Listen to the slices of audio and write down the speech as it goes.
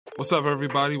What's up,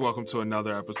 everybody? Welcome to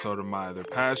another episode of My Other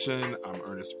Passion. I'm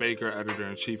Ernest Baker,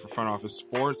 Editor-in-Chief of Front Office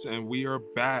Sports, and we are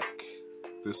back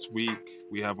this week.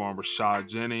 We have on Rashad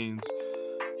Jennings,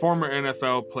 former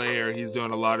NFL player. He's doing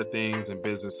a lot of things in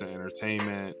business and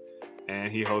entertainment,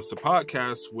 and he hosts a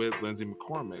podcast with Lindsay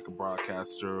McCormick, a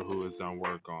broadcaster who has done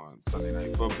work on Sunday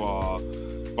Night Football,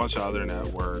 a bunch of other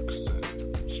networks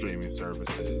and streaming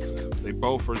services. And they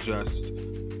both are just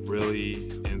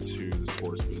really into the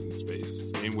sports business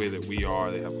space. Same way that we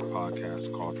are. They have a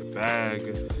podcast called The Bag,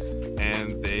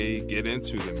 and they get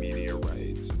into the media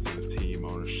rights, into the team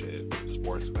ownership,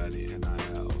 sports betting,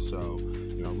 NIL. So,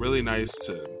 really nice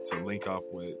to link up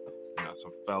with,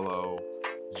 some fellow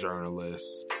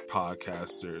journalists,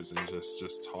 podcasters, and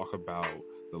just talk about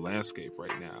the landscape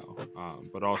right now,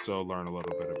 but also learn a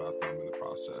little bit about them in the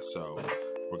process. So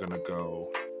we're going to go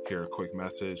hear a quick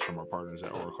message from our partners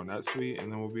at Oracle NetSuite,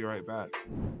 and then we'll be right back.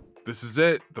 This is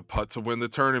it, the putt to win the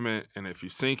tournament, and if you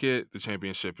sink it, the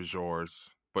championship is yours,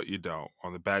 but you don't.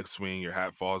 On the backswing, your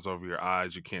hat falls over your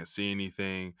eyes, you can't see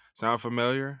anything. Sound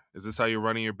familiar? Is this how you're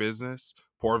running your business?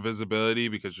 Poor visibility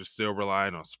because you're still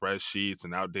relying on spreadsheets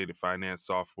and outdated finance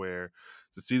software.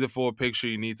 To see the full picture,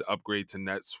 you need to upgrade to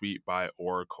NetSuite by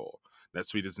Oracle.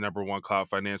 NetSuite is the #1 cloud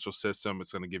financial system.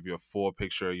 It's going to give you a full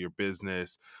picture of your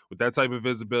business. With that type of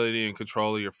visibility and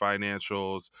control of your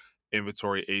financials,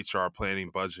 inventory, HR,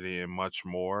 planning, budgeting, and much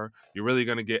more, you're really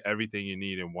going to get everything you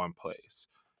need in one place.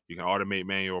 You can automate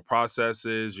manual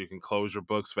processes. You can close your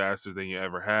books faster than you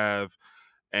ever have.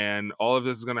 And all of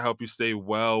this is going to help you stay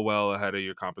well ahead of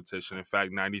your competition. In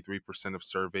fact, 93% of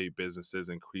surveyed businesses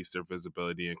increase their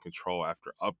visibility and control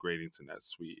after upgrading to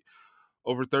NetSuite.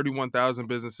 Over 31,000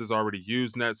 businesses already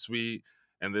use NetSuite,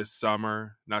 and this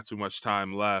summer, not too much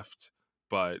time left,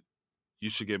 but you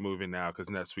should get moving now because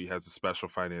NetSuite has a special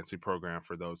financing program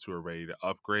for those who are ready to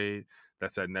upgrade.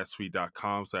 That's at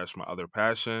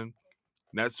netsuite.com/myotherpassion.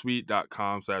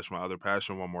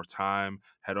 netsuite.com/myotherpassion. One more time,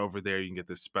 head over there. You can get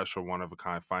this special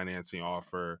one-of-a-kind financing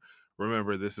offer.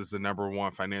 Remember, this is the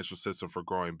 #1 financial system for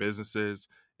growing businesses.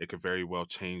 It could very well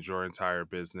change your entire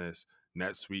business.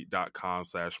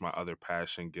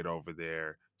 netsuite.com/myotherpassion. Get over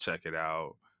there, check it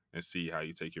out, and see how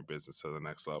you take your business to the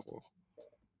next level.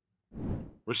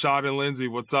 Rashad and Lindsay,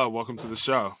 what's up? Welcome to the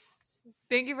show.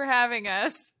 Thank you for having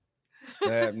us.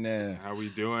 How we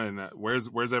doing?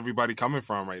 Where's everybody coming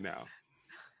from right now?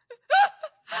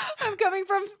 I'm coming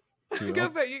from. Go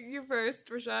for you first,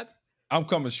 Rashad. I'm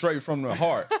coming straight from the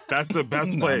heart. That's the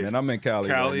best place. Man, I'm in Cali.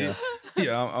 Cali? Right now.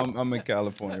 Yeah, I'm in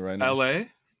California right now. LA?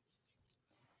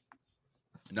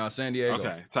 No, San Diego.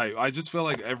 Okay, tight. I just feel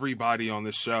like everybody on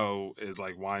the show is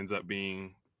like winds up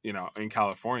being, in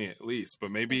California at least,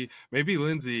 but maybe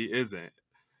Lindsay isn't.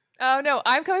 Oh no,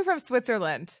 I'm coming from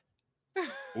Switzerland.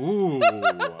 Ooh,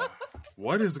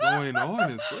 what is going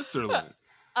on in Switzerland?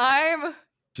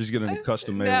 She's getting a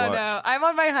custom-made watch. No, I'm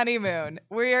on my honeymoon.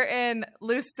 We're in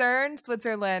Lucerne,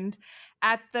 Switzerland,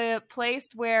 at the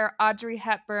place where Audrey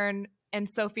Hepburn and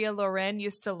Sophia Loren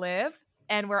used to live,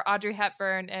 and where Audrey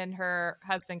Hepburn and her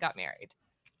husband got married.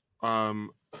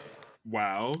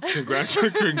 Wow!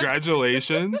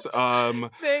 Congratulations.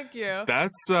 Thank you.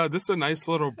 That's this is a nice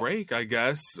little break, I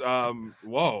guess.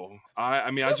 Whoa! I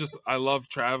love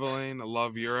traveling. I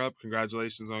love Europe.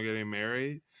 Congratulations on getting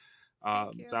married.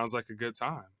 Sounds like a good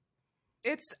time.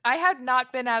 I had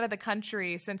not been out of the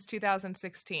country since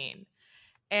 2016.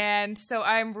 And so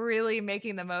I'm really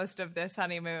making the most of this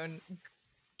honeymoon,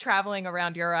 traveling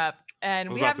around Europe. And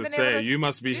I was about to say, you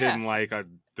must be hitting like a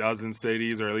dozen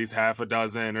cities or at least half a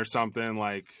dozen or something.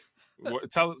 Like,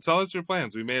 tell us your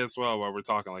plans. We may as well while we're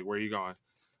talking. Like, where are you going?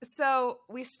 So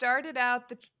we started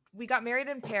out, we got married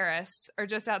in Paris or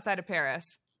just outside of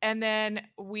Paris. And then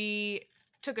we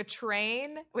took a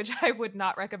train, which I would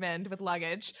not recommend with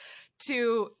luggage,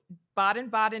 to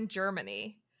Baden-Baden,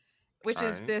 Germany, which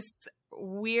is this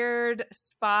weird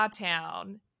spa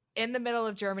town in the middle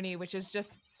of Germany, which is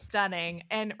just stunning.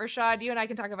 And Rashad, you and I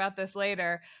can talk about this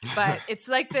later, but it's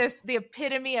like the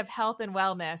epitome of health and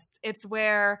wellness. It's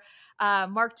where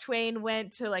Mark Twain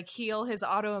went to like heal his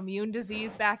autoimmune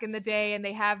disease back in the day. And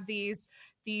they have these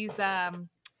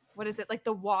what is it? Like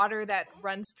the water that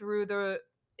runs through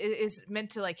is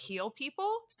meant to like heal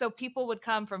people. So people would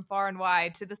come from far and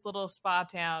wide to this little spa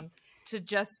town to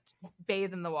just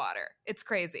bathe in the water. It's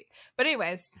crazy. But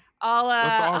anyways,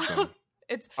 that's awesome.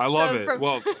 I love it.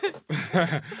 Well,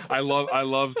 I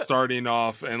love starting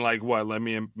off and like what? Let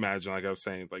me imagine, like I was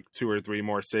saying, like 2 or 3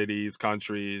 more cities,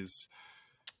 countries.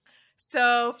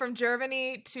 So from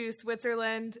Germany to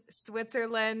Switzerland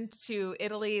to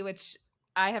Italy, which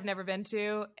I have never been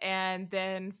to, and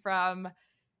then from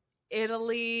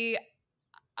Italy,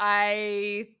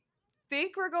 I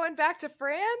think we're going back to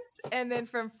France, and then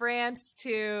from France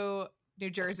to New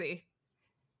Jersey.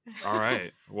 All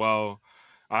right. Well,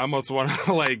 I almost want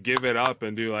to like give it up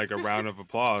and do like a round of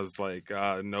applause. Like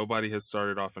nobody has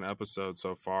started off an episode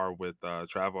so far with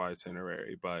travel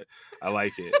itinerary, but I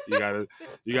like it.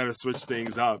 You gotta switch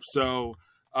things up. So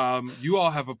you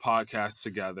all have a podcast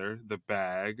together, The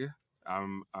Bag.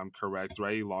 I'm correct,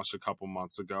 right? You launched a couple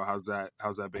months ago. How's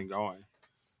that been going?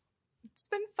 It's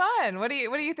been fun. What do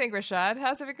you think, Rashad?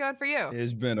 How's it been going for you?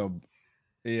 It's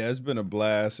been a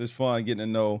blast. It's fun getting to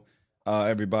know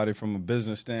everybody from a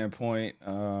business standpoint,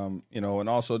 and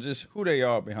also just who they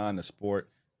are behind the sport,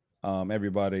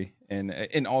 everybody,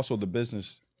 and also the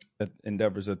business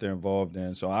endeavors that they're involved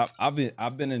in. So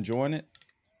I've been enjoying it.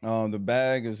 The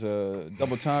bag is a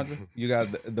double entendre. You got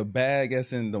the bag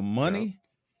as in the money,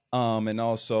 and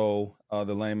also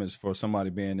the lane is for somebody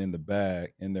being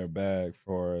in their bag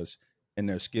for us in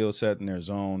their skill set, in their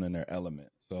zone, and their element.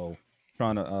 So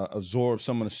trying to absorb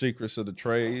some of the secrets of the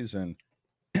trades and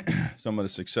some of the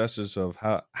successes of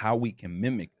how we can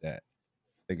mimic that.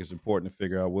 I think it's important to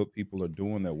figure out what people are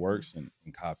doing that works and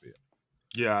copy it.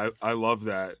 Yeah, I love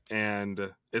that.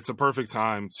 And it's a perfect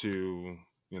time to,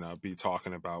 be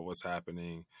talking about what's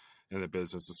happening in the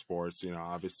business of sports.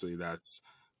 Obviously that's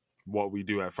what we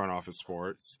do at Front Office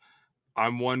Sports.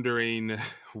 I'm wondering,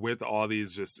 with all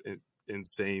these just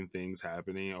insane things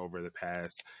happening over the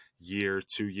past year,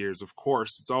 2 years, of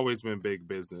course, it's always been big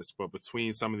business, but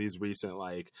between some of these recent,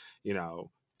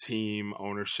 team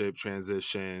ownership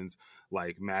transitions,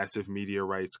 like massive media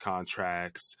rights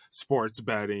contracts, sports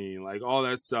betting, like all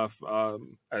that stuff,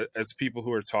 as people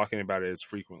who are talking about it as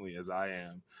frequently as I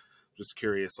am, just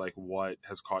curious, like what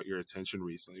has caught your attention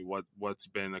recently? What's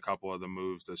been a couple of the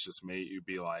moves that's just made you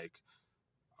be like,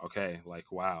 okay,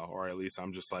 like, wow, or at least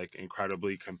I'm just like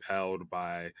incredibly compelled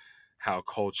by how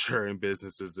culture and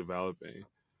business is developing?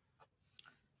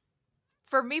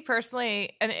 For me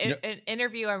personally, an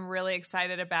interview I'm really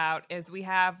excited about is we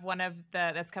have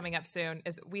that's coming up soon,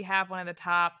 is we have one of the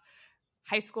top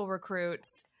high school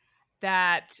recruits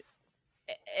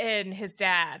and his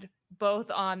dad both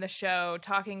on the show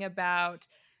talking about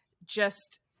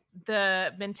just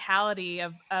the mentality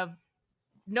of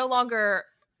no longer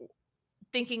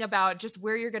thinking about just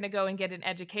where you're going to go and get an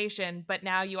education, but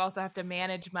now you also have to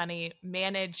manage money,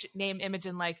 manage name, image,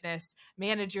 and likeness,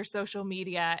 manage your social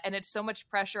media. And it's so much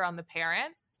pressure on the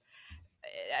parents.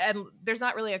 And there's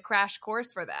not really a crash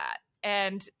course for that.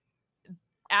 And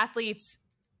athletes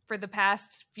for the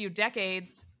past few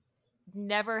decades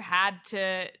never had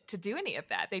to do any of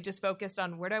that. They just focused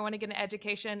on where do I want to get an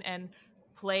education and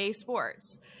play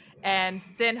sports. And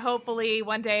then hopefully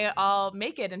one day I'll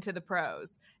make it into the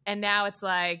pros. And now it's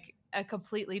like a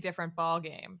completely different ball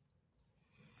game.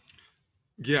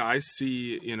 Yeah, I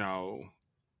see,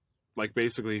 like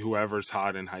basically whoever's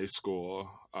hot in high school,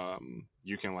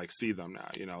 you can like see them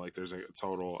now, like there's a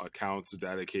total accounts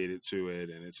dedicated to it.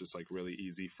 And it's just like really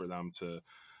easy for them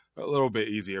a little bit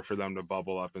easier for them to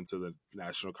bubble up into the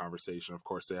national conversation. Of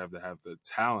course, they have to have the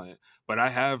talent, but I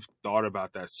have thought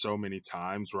about that so many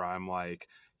times where I'm like,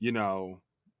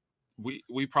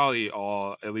 we probably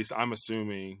all, at least I'm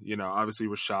assuming, obviously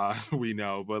Rashad, we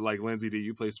know, but like Lindsay, do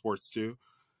you play sports too?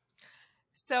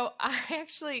 So I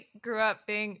actually grew up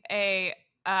being a,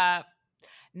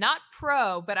 not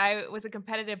pro, but I was a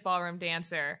competitive ballroom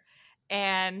dancer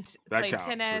and that played counts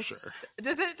tennis. For sure.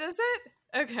 Does it?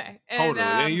 Okay. Totally.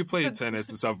 And you played tennis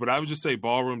and stuff, but I would just say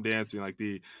ballroom dancing, like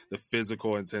the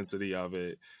physical intensity of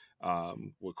it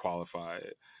would qualify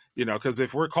it. Because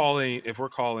if we're calling,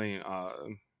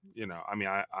 I mean,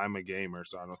 I'm a gamer,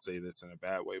 so I don't say this in a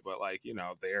bad way, but like,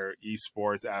 they're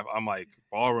esports. I'm like,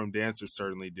 ballroom dancers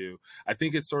certainly do. I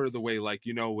think it's sort of the way, like,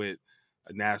 with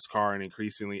NASCAR and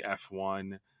increasingly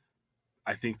F1,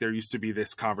 I think there used to be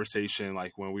this conversation,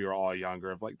 like when we were all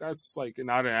younger, of like, that's like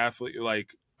not an athlete.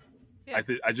 Like, yeah.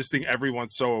 I just think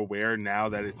everyone's so aware now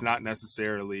that it's not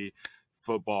necessarily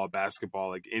football, basketball,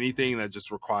 like anything that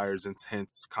just requires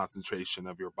intense concentration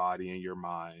of your body and your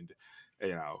mind,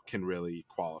 can really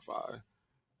qualify.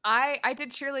 I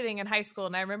did cheerleading in high school,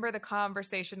 and I remember the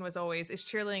conversation was always, is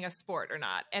cheerleading a sport or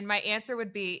not? And my answer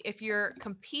would be, if you're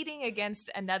competing against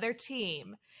another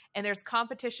team and there's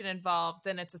competition involved,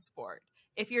 then it's a sport.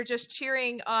 If you're just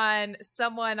cheering on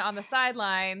someone on the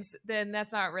sidelines, then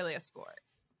that's not really a sport.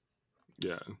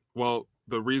 Yeah. Well,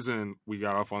 the reason we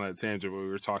got off on that tangent, we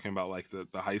were talking about like the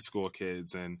high school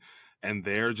kids and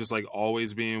they're just like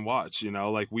always being watched,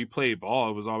 like we played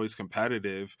ball. It was always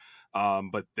competitive.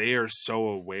 But they are so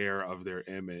aware of their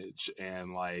image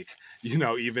and like,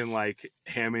 even like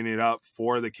hamming it up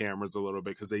for the cameras a little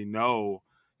bit because they know,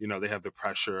 they have the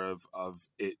pressure of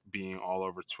it being all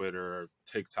over Twitter or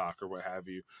TikTok or what have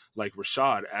you. Like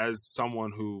Rashad, as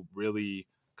someone who really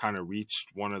kind of reached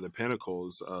one of the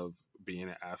pinnacles of being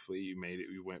an athlete, you made it,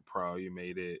 you went pro, you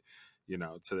made it,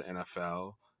 to the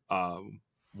NFL.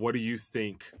 What do you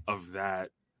think of that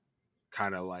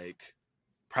kind of like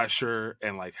pressure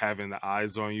and like having the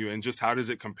eyes on you, and just how does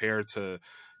it compare to,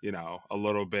 a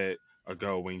little bit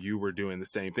ago when you were doing the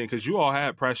same thing? Because you all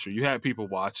had pressure, you had people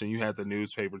watching, you had the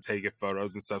newspaper taking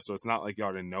photos and stuff, so it's not like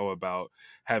y'all didn't know about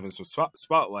having some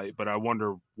spotlight. But I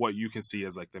wonder what you can see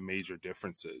as like the major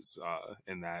differences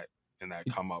in that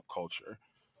come up culture.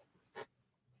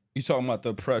 You talking about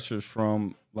the pressures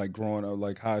from like growing up,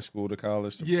 like high school to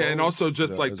college to and pro? also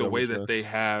just like Is the that way what that you're they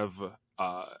have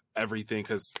everything,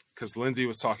 because Lindsay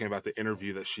was talking about the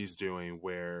interview that she's doing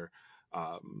where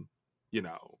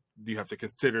you have to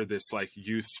consider this like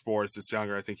youth sports, it's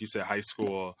younger, I think you said high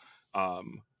school,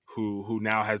 who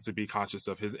now has to be conscious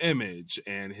of his image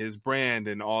and his brand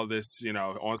and all this,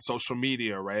 on social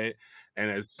media, right? And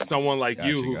as someone like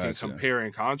you who can compare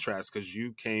and contrast, because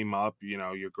you came up,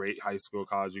 you're great high school,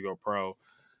 college, you go pro,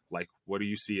 like what do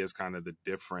you see as kind of the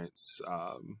difference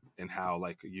in how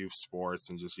like youth sports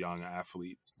and just young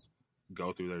athletes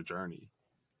go through their journey?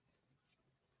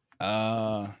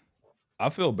 I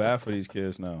feel bad for these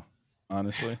kids now,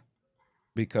 honestly,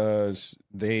 because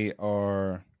they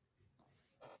are,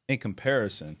 in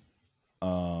comparison,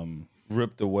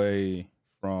 ripped away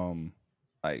from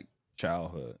like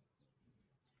childhood,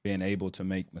 being able to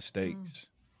make mistakes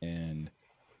and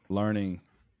learning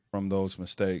from those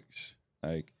mistakes,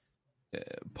 like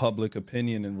public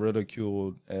opinion and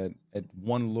ridicule at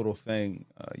one little thing.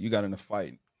 You got in a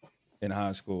fight in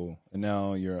high school and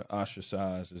now you're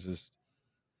ostracized as this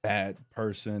bad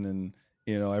person, and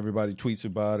everybody tweets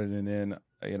about it. And then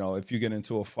if you get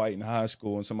into a fight in high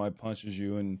school and somebody punches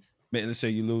you, and let's say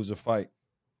you lose a fight,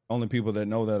 only people that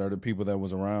know that are the people that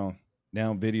was around.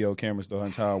 Now video cameras, the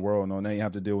entire world know. Now you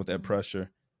have to deal with that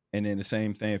pressure. And then the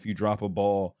same thing, if you drop a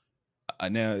ball,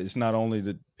 now it's not only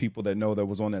the people that know that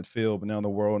was on that field, but now the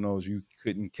world knows you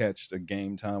couldn't catch the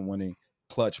game time winning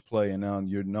clutch play, and now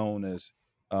you're known as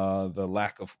the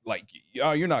lack of, like,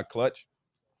 you're not clutch.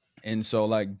 And so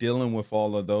like dealing with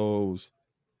all of those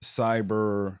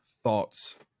cyber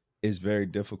thoughts is very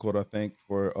difficult, I think,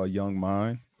 for a young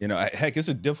mind. Heck, it's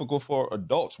difficult for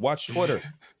adults. Watch Twitter.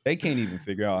 They can't even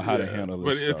figure out how to handle this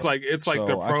But stuff. it's like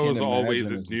the pros always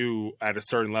imagine knew at a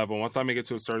certain level. Once I make it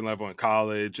to a certain level in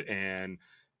college and,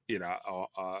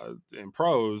 in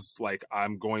pros, like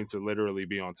I'm going to literally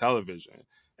be on television.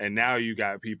 And now you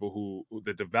got people who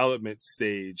the development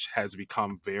stage has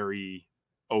become very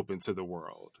open to the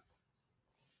world.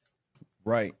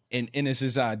 Right. And it's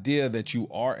this idea that you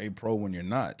are a pro when you're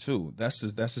not, too. That's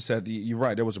the sad. You're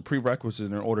right. There was a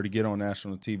prerequisite in order to get on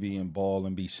national TV and ball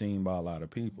and be seen by a lot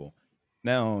of people.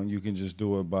 Now you can just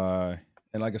do it by,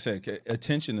 and like I said,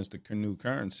 attention is the new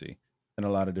currency in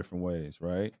a lot of different ways,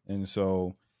 right? And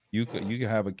so you could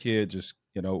have a kid just,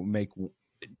 make,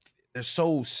 they're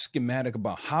so schematic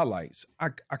about highlights. I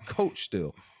coach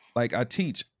still. Like I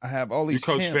teach. I have all these.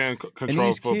 You coach fan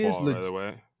control football, by the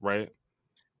way, right?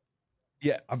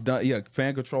 Yeah, I've done. Yeah,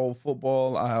 fan control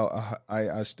football.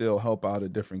 I still help out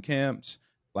at different camps.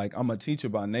 Like I'm a teacher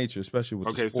by nature, especially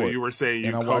with the sport. So you were saying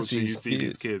you coach and you see kids.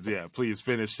 these kids. Yeah, please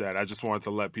finish that. I just wanted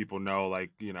to let people know, like,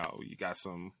 you got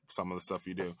some of the stuff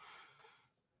you do.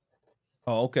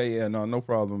 Oh, okay. Yeah, no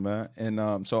problem, man.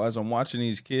 And so as I'm watching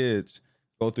these kids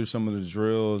go through some of the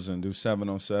drills and do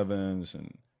 7-on-7s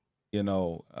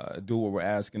and do what we're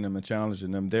asking them and challenging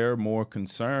them, they're more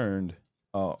concerned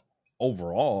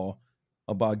overall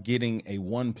about getting a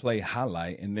one play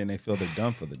highlight, and then they feel they're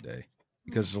done for the day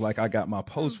because like I got my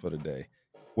post for the day,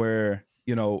 where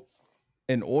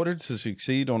in order to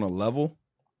succeed on a level,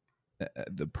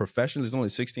 the profession, there's only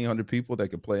 1,600 people that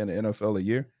could play in the NFL a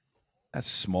year. That's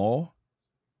small.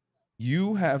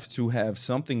 You have to have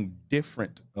something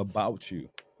different about you.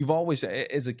 You've always,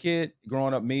 as a kid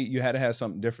growing up, you had to have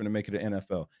something different to make it an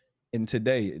NFL. And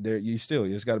today,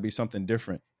 there's got to be something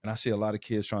different. And I see a lot of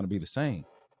kids trying to be the same.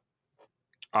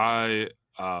 I'm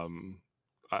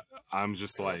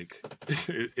just like,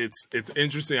 it's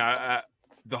interesting.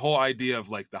 The whole idea of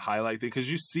like the highlight thing, because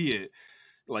you see it,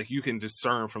 like you can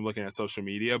discern from looking at social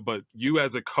media, but you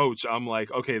as a coach, I'm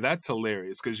like, okay, that's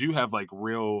hilarious because you have like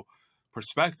real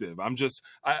perspective. I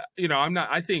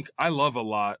think I love a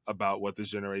lot about what this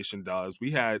generation does.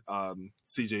 We had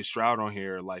CJ Stroud on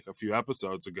here like a few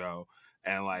episodes ago,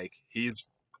 and like he's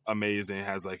amazing,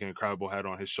 has like an incredible head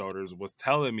on his shoulders, was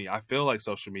telling me I feel like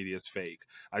social media is fake.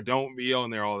 I don't be on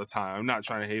there all the time. I'm not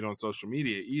trying to hate on social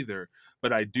media either,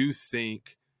 but I do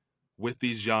think with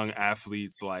these young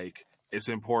athletes, like it's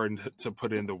important to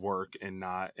put in the work and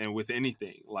with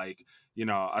anything, like,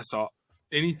 I saw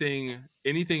anything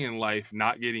in life,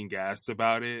 not getting gassed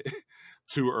about it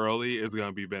too early is going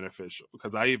to be beneficial.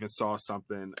 Because I even saw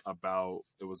something about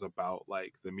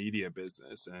like the media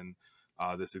business, and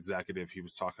this executive, he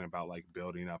was talking about like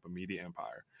building up a media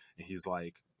empire, and he's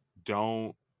like,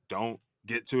 don't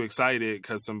get too excited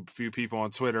because some few people on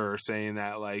Twitter are saying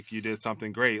that like you did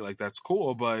something great, like that's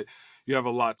cool, but you have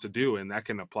a lot to do, and that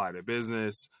can apply to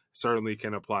business, certainly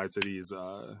can apply to these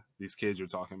kids you're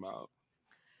talking about.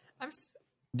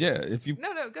 If you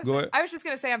no go ahead. I was just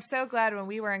gonna say, I'm so glad when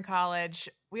we were in college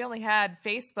we only had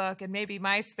Facebook and maybe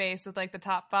MySpace with like the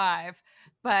top 5,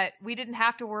 but we didn't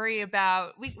have to worry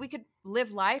about, we could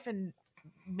live life and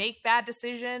make bad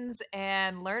decisions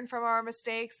and learn from our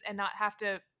mistakes and not have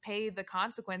to pay the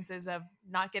consequences of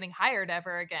not getting hired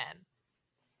ever again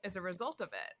as a result of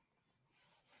it.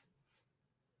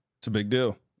 It's a big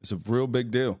deal. It's a real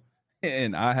big deal.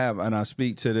 And I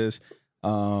speak to this,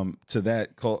 to that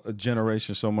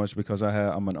generation so much because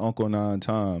I'm an uncle 9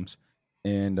 times,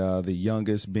 and the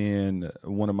youngest being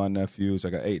one of my nephews. I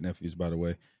got 8 nephews, by the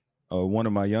way. One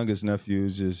of my youngest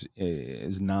nephews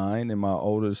is 9, and my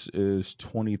oldest is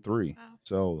 23. Wow.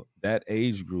 So that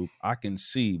age group, I can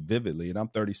see vividly, and I'm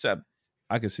 37.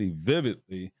 I can see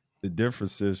vividly the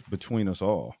differences between us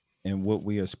all and what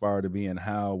we aspire to be and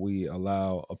how we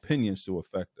allow opinions to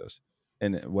affect us,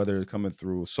 and whether it's coming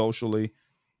through socially,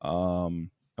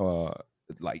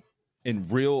 like in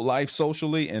real life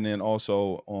socially, and then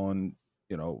also on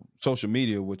social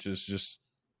media, which is just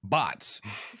bots.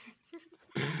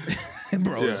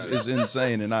 Bro, yeah. It's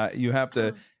insane. And you have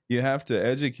to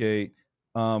educate.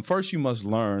 First you must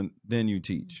learn, then you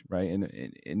teach, right?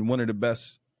 And one of the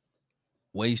best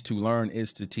ways to learn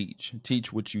is to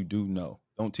teach what you do know.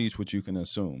 Don't teach what you can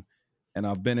assume. And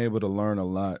I've been able to learn a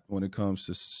lot when it comes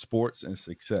to sports and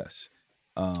success.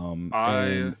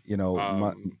 I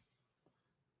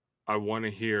want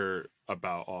to hear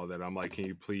about all that. I'm like, can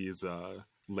you please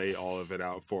lay all of it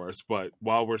out for us? But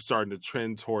while we're starting to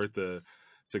trend toward the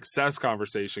success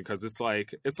conversation, because it's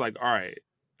like all right,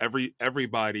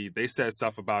 everybody, they said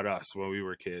stuff about us when we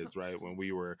were kids, right? When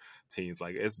we were teens,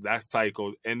 like it's that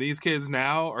cycle. And these kids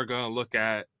now are going to look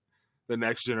at the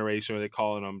next generation, they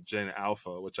calling them Gen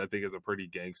Alpha, which I think is a pretty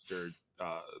gangster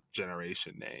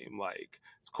generation name. Like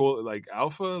it's cool, like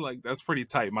Alpha, like that's pretty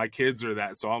tight. My kids are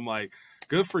that, so I'm like,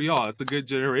 good for y'all. It's a good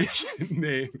generation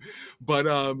name. But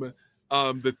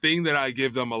the thing that I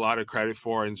give them a lot of credit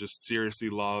for and just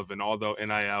seriously love, and although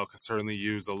NIL can certainly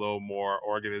use a little more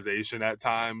organization at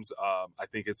times, I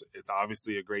think it's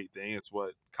obviously a great thing. It's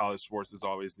what college sports has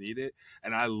always needed.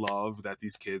 And I love that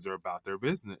these kids are about their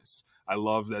business. I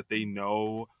love that they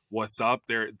know what's up.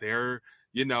 They're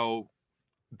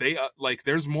they like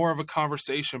there's more of a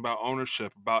conversation about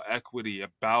ownership, about equity,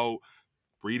 about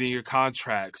reading your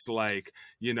contracts. Like,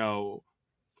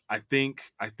 I think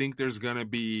there's going to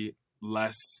be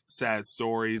less sad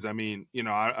stories. I mean,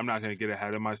 I'm not going to get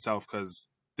ahead of myself because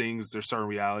there's certain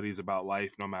realities about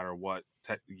life, no matter what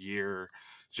year,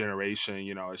 generation,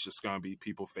 it's just going to be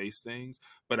people face things.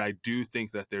 But I do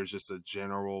think that there's just a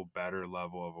general better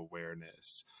level of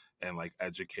awareness and like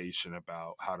education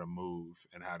about how to move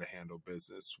and how to handle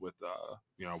business with,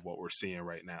 what we're seeing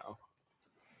right now.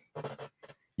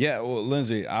 Yeah, well,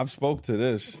 Lindsay, I've spoke to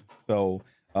this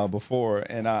before,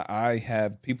 and I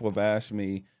have people have asked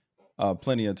me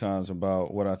plenty of times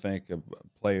about what I think of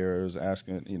players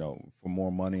asking, for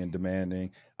more money and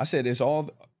demanding. I said it's all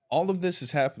of this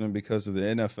is happening because of the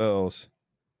NFL's.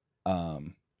 I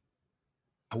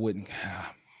wouldn't.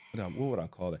 What would I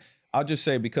call it? I'll just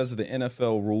say because of the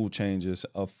NFL rule changes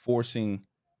of forcing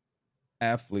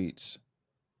athletes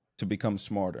to become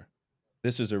smarter.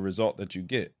 This is a result that you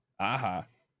get.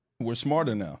 We're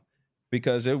smarter now,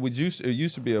 because it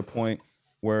used to be a point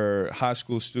where high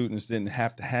school students didn't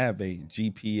have to have a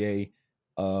GPA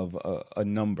of a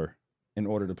number in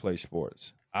order to play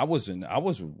sports. I was in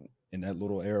that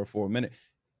little era for a minute.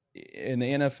 In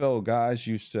the NFL, guys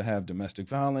used to have domestic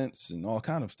violence and all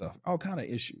kind of stuff, all kind of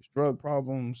issues, drug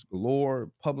problems galore,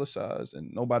 publicized,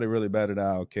 and nobody really batted an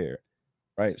eye or cared,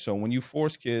 right? So when you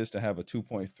force kids to have a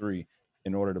 2.3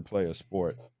 in order to play a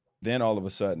sport, then all of a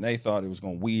sudden they thought it was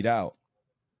going to weed out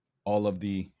all of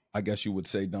the, I guess you would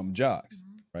say, dumb jocks,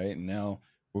 right? And now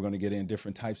we're going to get in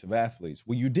different types of athletes.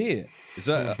 Well, you did. It's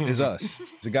us. It's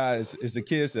the guys. It's the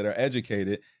kids that are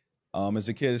educated. It's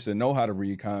the kids that know how to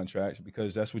read contracts,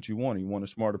 because that's what you want. You want the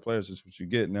smarter players. That's what you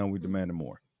get. Now we demanding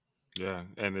more. Yeah,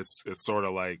 and it's sort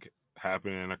of like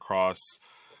happening across.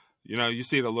 You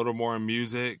see it a little more in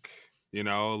music.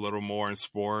 A little more in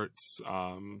sports.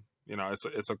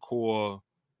 it's a cool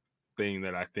thing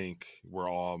that I think we're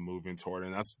all moving toward,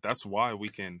 and that's why we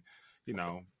can,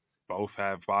 both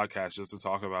have podcasts just to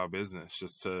talk about business,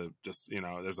 just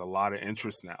there's a lot of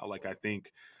interest now. Like I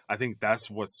think that's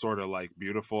what's sort of like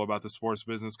beautiful about the sports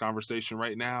business conversation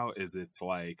right now is it's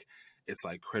like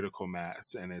critical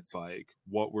mass, and it's like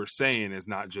what we're saying is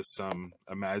not just some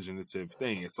imaginative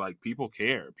thing. It's like people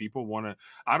care. People want to.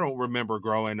 I don't remember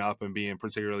growing up and being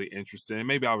particularly interested, and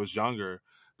maybe I was younger,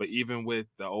 but even with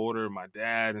the older, my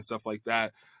dad and stuff like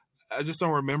that, I just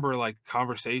don't remember like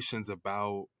conversations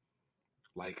about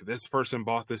like this person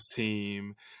bought this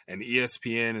team and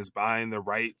ESPN is buying the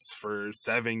rights for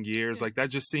 7 years. Like that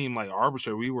just seemed like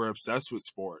arbitrary. We were obsessed with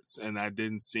sports, and that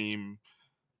didn't seem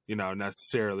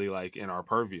necessarily like in our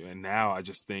purview. And now I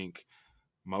just think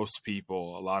a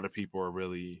lot of people are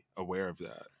really aware of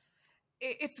that.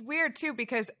 It's weird too,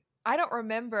 because I don't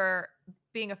remember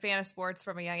being a fan of sports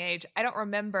from a young age. I don't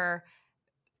remember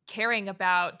caring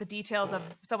about the details of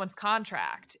someone's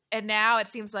contract. And now it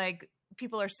seems like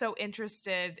people are so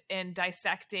interested in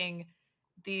dissecting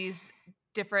these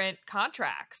different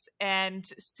contracts and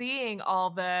seeing all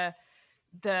the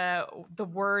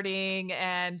wording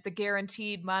and the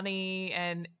guaranteed money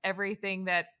and everything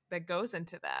that goes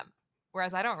into them.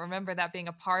 Whereas I don't remember that being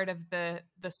a part of the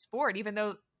sport, even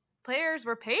though players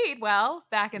were paid well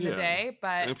back in the day.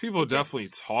 But and people definitely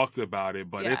talked about it,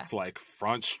 but it's like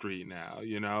Front Street now,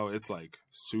 it's like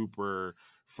super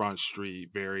Front Street,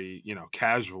 very,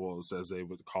 casuals as they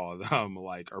would call them,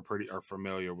 like are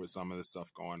familiar with some of the stuff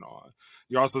going on.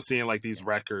 You're also seeing like these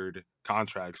record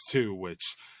contracts too,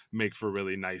 which make for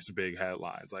really nice big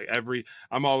headlines. Like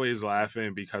I'm always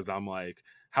laughing because I'm like,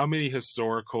 how many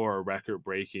historical or record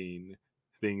breaking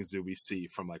things do we see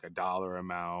from like a dollar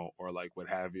amount or like what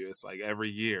have you? It's like every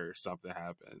year something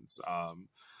happens.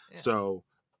 So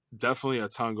definitely a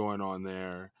ton going on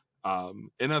there.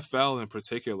 NFL in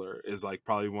particular is like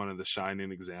probably one of the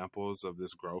shining examples of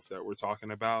this growth that we're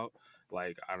talking about.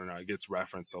 Like, I don't know, it gets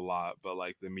referenced a lot, but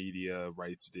like the media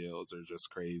rights deals are just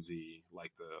crazy.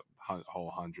 Like the whole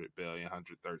 100 billion,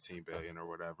 113 billion or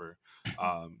whatever.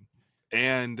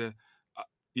 And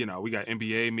we got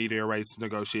NBA media rights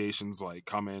negotiations like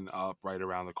coming up right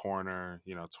around the corner,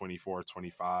 24,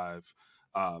 25.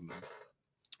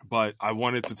 But I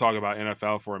wanted to talk about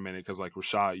NFL for a minute because, like,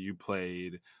 Rashad, you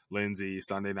played, Lindsay,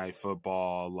 Sunday Night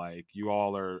Football. Like, you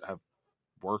all have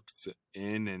worked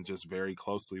in and just very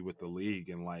closely with the league.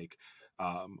 And, like,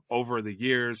 over the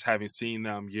years, having seen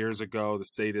them years ago, the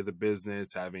state of the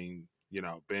business, having,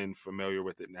 been familiar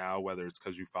with it now, whether it's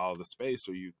because you follow the space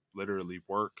or you literally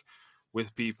work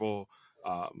with people,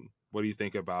 what do you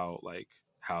think about, like,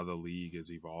 how the league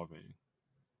is evolving?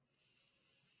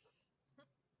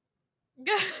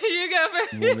 You go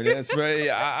first. That's right.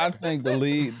 I think the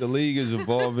league is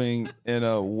evolving in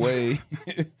a way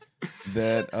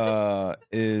that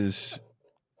is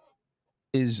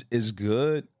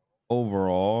good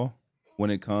overall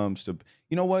when it comes to,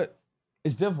 what,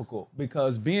 it's difficult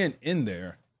because being in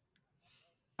there,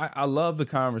 I love the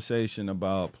conversation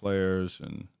about players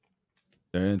and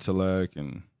their intellect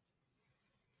and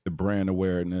the brand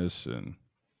awareness and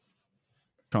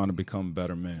trying to become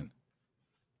better men.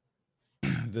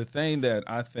 The thing that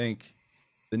I think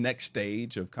the next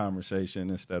stage of conversation,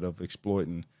 instead of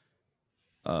exploiting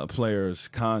players'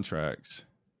 contracts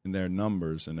and their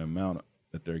numbers and the amount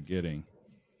that they're getting,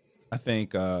 I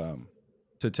think to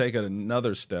take it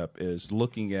another step is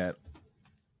looking at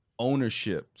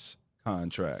ownership's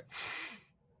contracts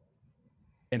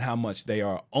and how much they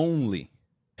are only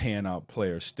paying out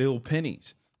players, still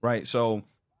pennies, right? So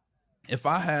if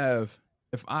I have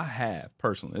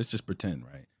personally, let's just pretend,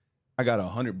 right? I got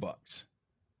 $100,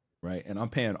 right? And I'm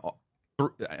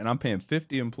paying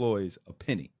 50 employees a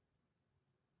penny.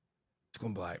 It's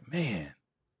gonna be like, man,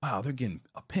 wow, they're getting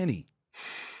a penny.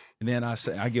 And then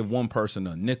I give one person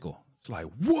a nickel. It's like,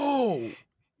 whoa,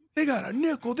 they got a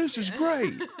nickel. This is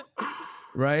great,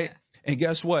 right? Yeah. And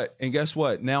guess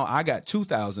what? Now I got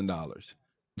 $2,000.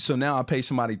 So now I pay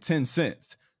somebody 10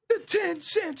 cents. The 10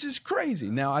 cents is crazy.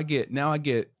 Now I get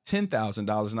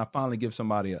 $10,000, and I finally give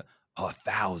somebody a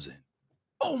 1,000.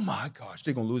 Oh my gosh,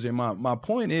 they're gonna lose their mind. My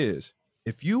point is,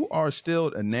 if you are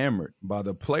still enamored by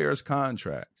the players'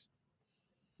 contracts,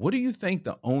 what do you think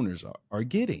the owners are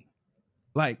getting?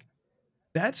 Like,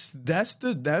 that's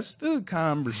the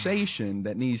conversation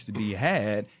that needs to be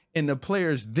had. And the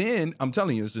players then, I'm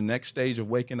telling you, it's the next stage of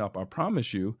waking up. I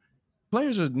promise you,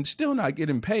 players are still not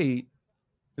getting paid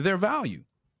their value.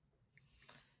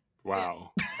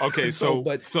 Wow. Okay, so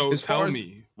tell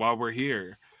me, while we're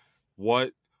here,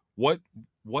 what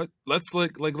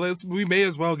let's we may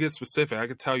as well get specific. I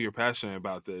could tell you're passionate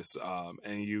about this.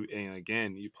 And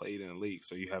again, you played in the league,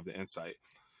 so you have the insight.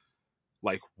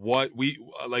 Like what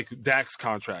like Dak's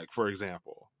contract, for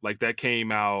example, like that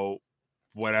came out,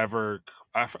 whatever.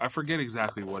 I forget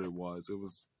exactly what it was. It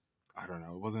was, I don't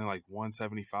know. It wasn't like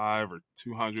 175 or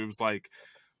 200. It was like,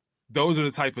 those are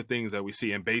the type of things that we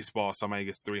see in baseball. Somebody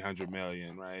gets 300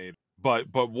 million, right? But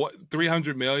what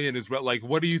 300 million is, like,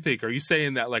 what do you think? Are you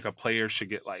saying that like a player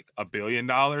should get like $1 billion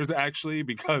actually?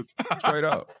 Because Straight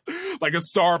up, like a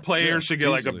star player should get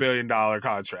easily. like $1 billion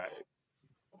contract.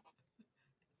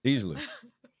 Easily.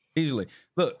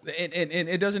 Look, and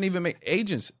it doesn't even make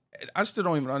agents. I still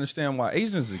don't even understand why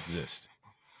agents exist.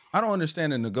 I don't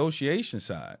understand the negotiation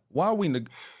side. Why are we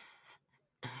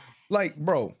like,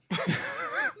 bro?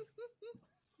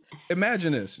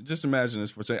 Imagine this. Just imagine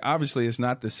this for a second. Obviously, it's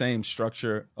not the same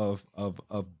structure of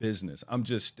business. I'm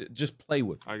just play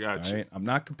with it. I got you. Right? I'm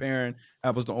not comparing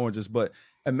apples to oranges, but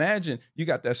imagine you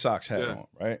got that Sox hat on,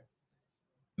 right?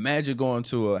 Imagine going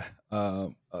to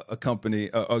a company,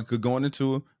 or going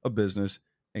into a business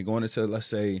and going into, let's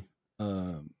say,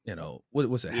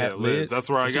 what's it? Hat lids. That's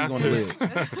where I got this.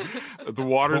 The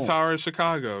water tower in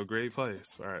Chicago, great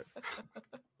place. All right.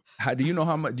 How do you know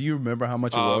how much? Do you remember how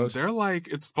much it was? They're like,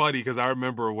 it's funny because I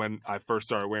remember when I first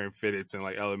started wearing fitteds in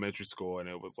like elementary school, and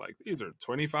it was like, these are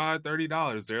 $25,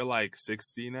 $30. They're like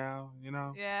 60 now, you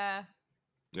know? Yeah.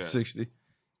 60.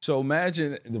 So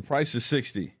imagine the price is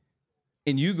 60,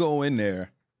 and you go in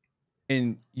there,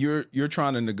 and you're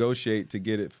trying to negotiate to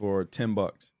get it for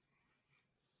 $10.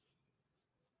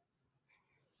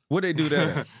 What they do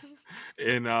there?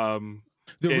 in the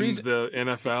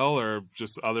NFL or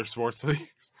just other sports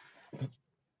leagues?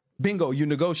 Bingo, you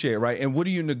negotiate, right? And what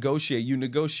do you negotiate? You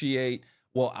negotiate,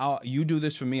 well, you do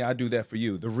this for me, I do that for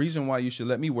you. The reason why you should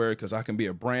let me wear it, because I can be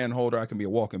a brand holder, I can be a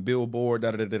walking billboard,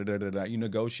 da-da-da-da-da-da. You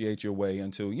negotiate your way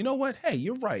until, you know what? Hey,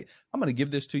 you're right. I'm going to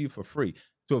give this to you for free.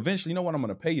 So eventually, you know what? I'm going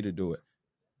to pay you to do it.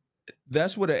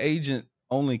 That's what an agent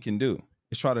only can do,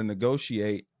 is try to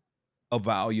negotiate a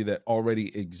value that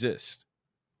already exists,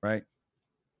 right?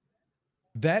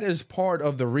 That is part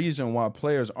of the reason why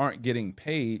players aren't getting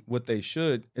paid what they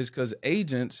should, is because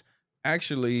agents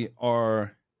actually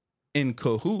are in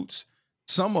cahoots.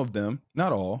 Some of them,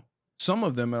 not all, some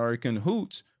of them are in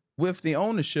cahoots with the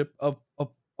ownership of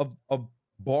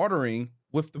bartering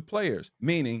with the players.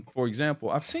 Meaning, for example,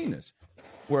 I've seen this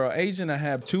where an agent will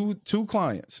have two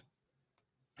clients.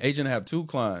 Agent will have two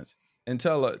clients and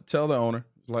tell the owner,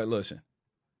 like, listen,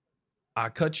 I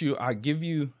give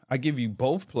you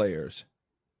both players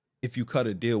if you cut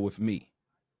a deal with me.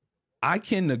 I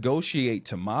can negotiate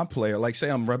to my player, like say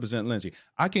I'm representing Lindsay.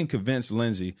 I can convince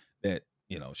Lindsay that,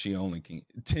 she only can,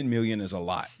 10 million is a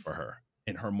lot for her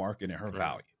in her market and her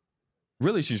value.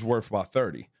 Really, she's worth about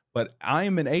 30. But I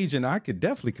am an agent. I could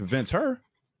definitely convince her.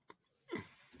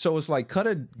 So it's like cut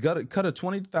a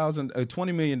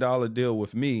 $20 million deal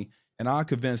with me, and I'll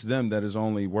convince them that it's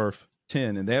only worth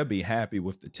 10, and they'll be happy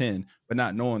with the 10, but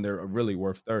not knowing they're really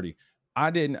worth 30. I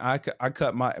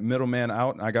cut my middleman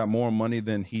out, and I got more money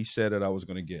than he said that I was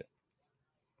going to get.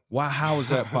 Why? How is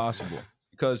that possible?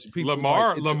 Because people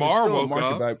Lamar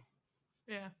woke up.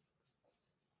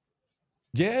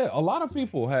 Yeah, a lot of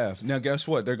people have. Now, guess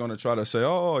what? They're going to try to say,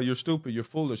 "Oh, you're stupid, you're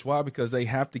foolish." Why? Because they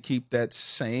have to keep that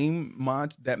same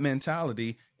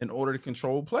mentality in order to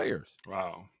control players.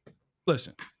 Wow.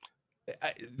 Listen,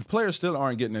 the players still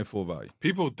aren't getting their full value.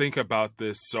 People think about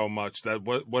this so much that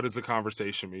what is the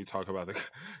conversation when you talk about the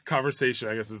conversation,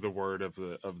 I guess is the word of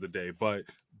the day, but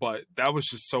that was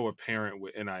just so apparent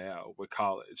with NIL, with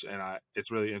college, and it's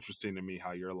really interesting to me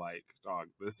how you're like, dog,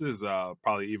 this is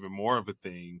probably even more of a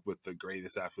thing with the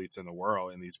greatest athletes in the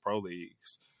world in these pro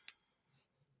leagues.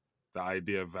 The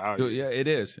idea of value. Yeah, it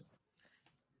is.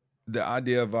 The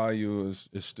idea of value is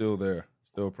still there.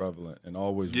 Still prevalent and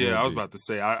always. Yeah, I was about to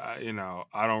say, I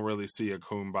don't really see a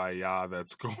kumbaya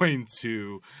that's going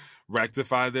to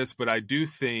rectify this, but I do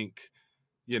think,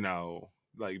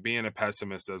 like being a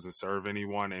pessimist doesn't serve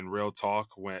anyone. In real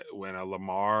talk, when a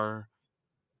Lamar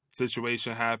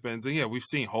situation happens, and yeah, we've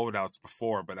seen holdouts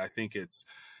before, but I think it's,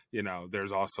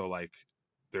 there's also like,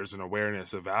 there's an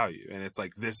awareness of value, and it's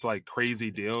like this like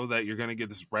crazy deal that you're going to get,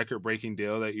 this record-breaking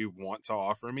deal that you want to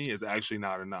offer me is actually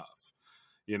not enough.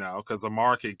 Because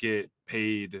Lamar could get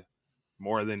paid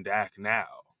more than Dak now.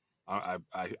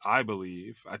 I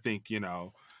believe. I think,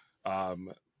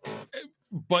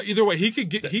 but either way, he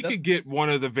could get one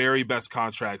of the very best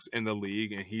contracts in the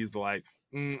league, and he's like,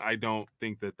 I don't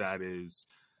think that is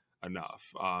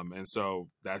enough. And so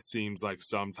that seems like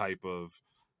some type of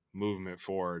movement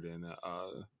forward, and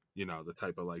the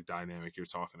type of like dynamic you're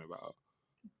talking about.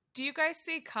 Do you guys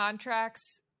see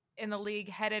contracts in the league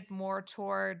headed more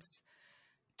towards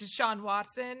Deshaun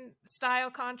Watson style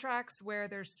contracts where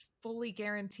there's fully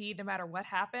guaranteed no matter what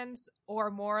happens, or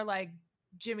more like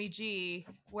Jimmy G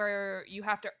where you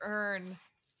have to earn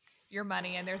your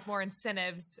money and there's more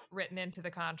incentives written into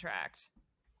the contract?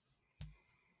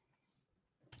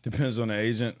 Depends on the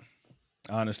agent,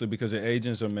 honestly, because the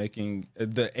agents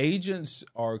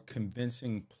are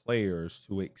convincing players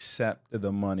to accept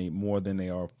the money more than they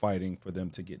are fighting for them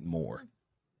to get more.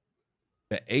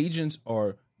 The agents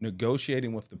are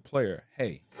negotiating with the player.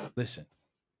 Hey, listen,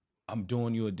 I'm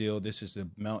doing you a deal. This is the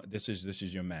amount. This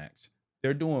is your max.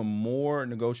 They're doing more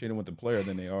negotiating with the player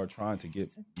than they are trying to get.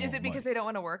 Is it because they don't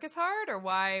want to work as hard, or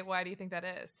why? Why do you think that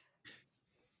is?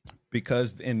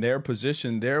 Because in their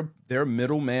position, their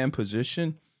middleman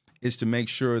position is to make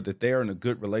sure that they're in a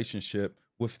good relationship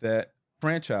with that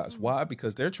franchise. Why?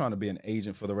 Because they're trying to be an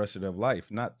agent for the rest of their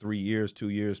life, not 3 years, 2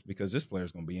 years, because this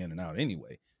player's going to be in and out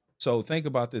anyway. So think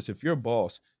about this. If your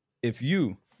boss, if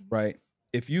you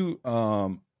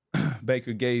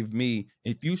Baker gave me,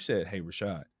 if you said, hey,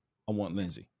 Rashad, I want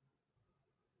Lindsay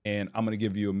and I'm going to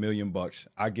give you $1 million.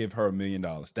 I give her $1 million.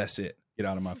 That's it. Get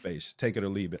out of my face. Take it or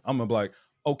leave it. I'm going to be like,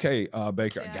 okay,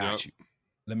 Baker, I got you.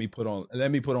 Let me put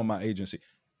on my agency.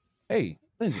 Hey,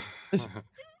 Lindsay, listen,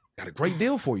 got a great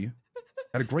deal for you.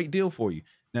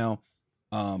 Now,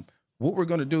 what we're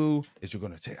going to do is you're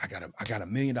going to take, I got $1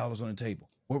 million on the table.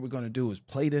 What we're going to do is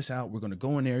play this out. We're going to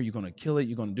go in there. You're going to kill it.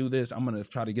 You're going to do this. I'm going to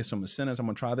try to get some incentives. I'm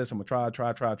going to try this. I'm going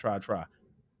to try.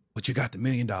 But you got the $1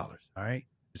 million. All right.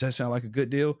 Does that sound like a good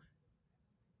deal?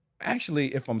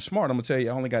 Actually, if I'm smart, I'm going to tell you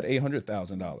I only got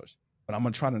 $800,000, but I'm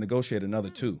going to try to negotiate another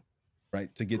 $2,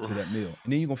 right, to get to that meal.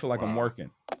 And then you're going to feel like I'm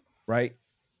working, right?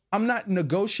 I'm not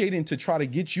negotiating to try to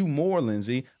get you more,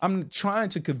 Lindsay. I'm trying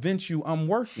to convince you I'm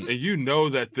working. And you know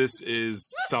that this is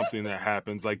something that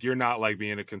happens. Like, you're not like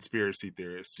being a conspiracy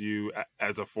theorist. You,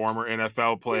 as a former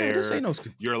NFL player, this ain't no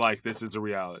you're like, this is a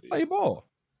reality. Play ball.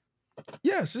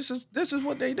 Yes, this is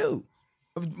what they do.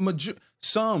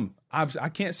 I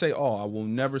can't say all. I will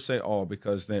never say all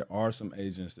because there are some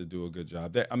agents that do a good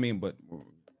job. But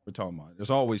we're talking about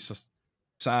there's always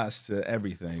sides to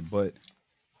everything. But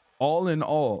all in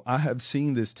all, I have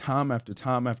seen this time after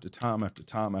time after time after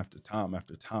time after time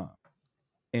after time.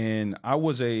 And I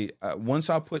was once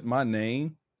I put my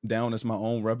name down as my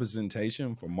own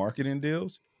representation for marketing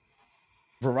deals,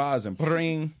 Verizon,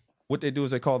 bring, what they do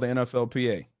is they call the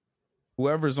NFLPA.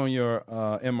 Whoever's on your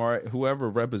MRA, whoever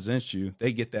represents you,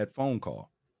 they get that phone call.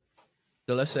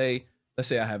 So let's say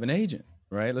I have an agent,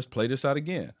 right? Let's play this out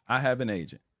again. I have an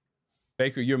agent.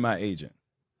 Baker, you're my agent.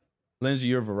 Lindsay,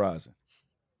 you're Verizon.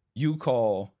 You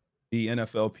call the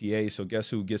NFLPA, so guess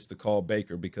who gets to call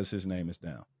Baker because his name is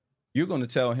down? You're going to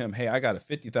tell him, hey, I got a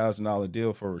 $50,000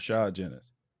 deal for Rashad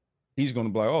Jennings. He's going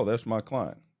to be like, oh, that's my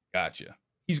client. Gotcha.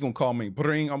 He's going to call me.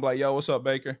 Bring. I'm like, yo, what's up,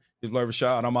 Baker? He's like,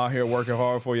 Rashad, I'm out here working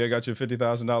hard for you. I got you a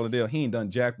 $50,000 deal. He ain't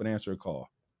done jack but answer a call.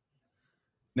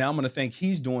 Now I'm going to think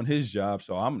he's doing his job.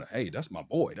 So I'm going to, hey, that's my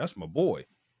boy. That's my boy.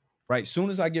 Right? Soon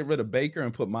as I get rid of Baker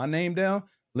and put my name down,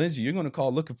 Lindsay, you're going to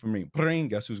call looking for me. Bring.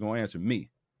 Guess who's going to answer? Me.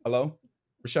 Hello?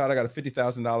 Rashad, I got a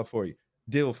 $50,000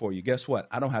 deal for you. Guess what?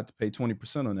 I don't have to pay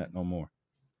 20% on that no more.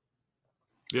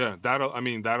 Yeah, that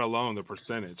alone, the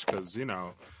percentage, because,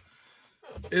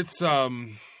 it's,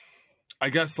 I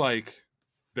guess, like,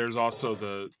 there's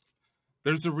also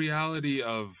there's a reality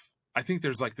of, I think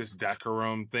there's like this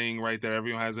decorum thing, right, that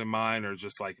everyone has in mind, or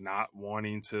just like not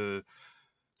wanting to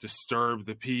disturb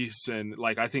the peace. And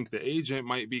like, I think the agent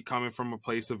might be coming from a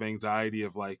place of anxiety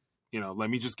of like, let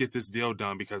me just get this deal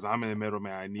done because I'm in the middle,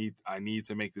 man. I need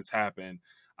to make this happen.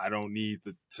 I don't need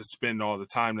to spend all the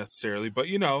time necessarily. But,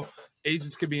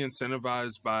 agents could be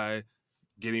incentivized by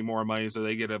getting more money so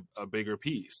they get a bigger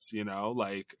piece,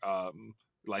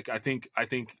 like I think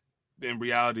in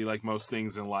reality, like most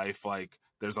things in life, like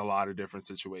there's a lot of different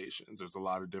situations. There's a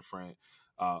lot of different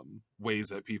ways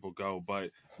that people go.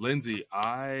 But Lindsay,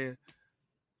 I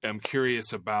am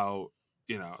curious about,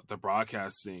 the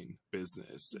broadcasting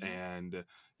business and,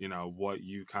 what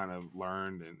you kind of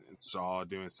learned and saw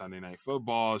doing Sunday Night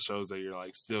Football, shows that you're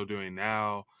like still doing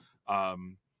now.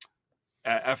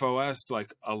 At FOS,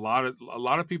 like a lot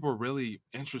of people are really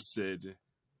interested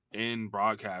in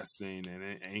broadcasting and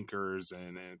in anchors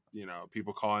and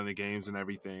people calling the games and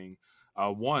everything.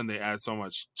 One, they add so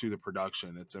much to the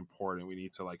production. It's important. We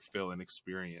need to like feel an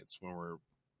experience when we're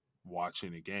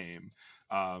watching a game.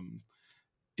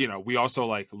 We also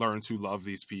like learn to love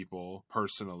these people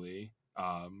personally.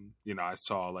 I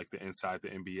saw like the Inside the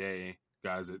NBA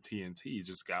guys at TNT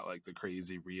just got like the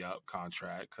crazy re-up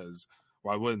contract because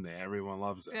why wouldn't they? Everyone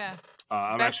loves it. Yeah.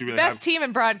 I'm best, actually really best team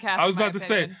in broadcast. I was about to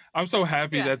opinion. say, I'm so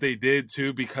happy Yeah. that they did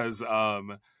too, because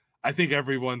I think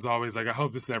everyone's always like, I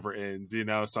hope this never ends, you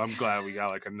know? So I'm glad we got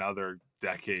like another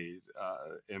decade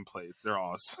in place. They're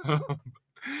awesome.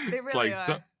 They It's really like, are.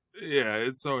 so, yeah,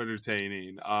 it's so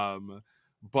entertaining.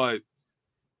 But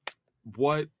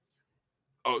what,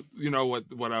 oh, you know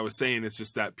what I was saying is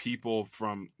just that people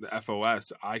from the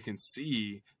FOS, I can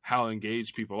see how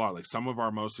engaged people are. Like, some of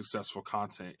our most successful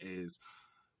content is,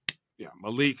 yeah,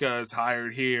 Malika is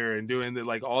hired here and doing the,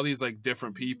 like, all these like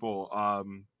different people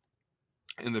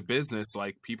in the business.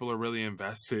 Like, people are really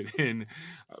invested in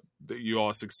you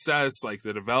all success, like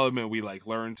the development. We like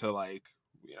learn to, like,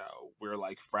 you know, we're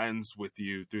like friends with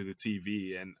you through the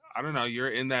TV, and I don't know, you're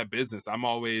in that business. I'm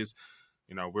always,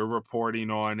 you know, we're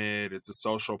reporting on it. It's a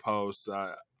social post.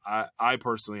 I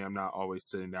personally am not always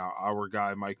sitting down. Our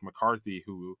guy Mike McCarthy,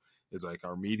 who is like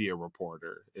our media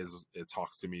reporter, it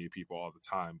talks to me people all the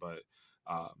time. But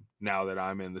now that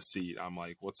I'm in the seat, I'm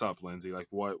like, what's up, Lindsay? Like,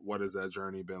 what has that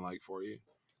journey been like for you?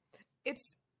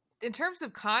 It's, in terms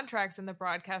of contracts in the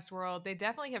broadcast world, they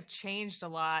definitely have changed a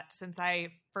lot since I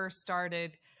first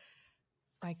started.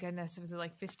 My goodness, it was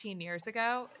like 15 years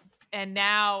ago. And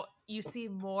now you see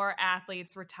more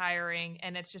athletes retiring,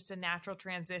 and it's just a natural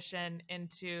transition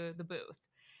into the booth.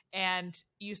 And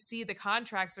you see the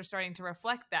contracts are starting to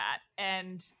reflect that.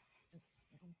 And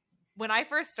when I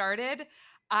first started,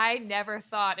 I never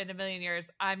thought in a million years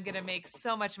I'm going to make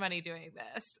so much money doing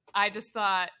this. I just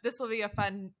thought this will be a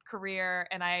fun career,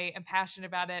 and I am passionate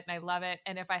about it and I love it.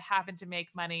 And if I happen to make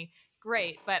money,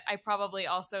 great. But I probably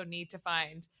also need to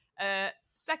find a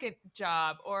second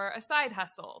job or a side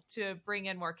hustle to bring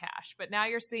in more cash. But now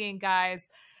you're seeing guys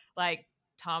like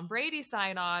Tom Brady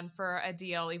sign on for a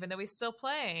deal, even though he's still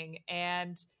playing,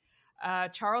 and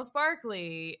Charles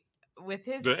Barkley with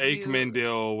his The Aikman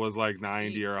deal was like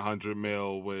 90 or 100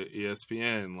 mil with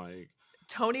ESPN. Like,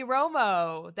 Tony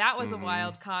Romo, that was a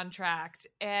wild contract.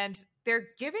 And they're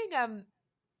giving them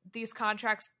these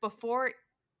contracts before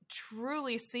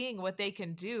truly seeing what they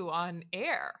can do on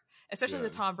air, especially the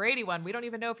Tom Brady one. We don't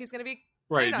even know if he's going to be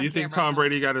right. Do you think Tom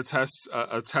Brady got a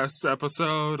test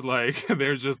episode? Like,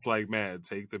 they're just like, man,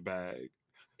 take the bag.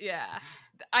 Yeah.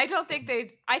 I don't think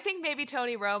I think maybe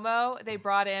Tony Romo they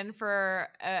brought in for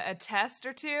a test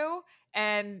or two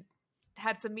and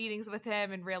had some meetings with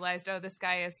him and realized, oh, this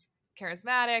guy is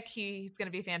charismatic. He's going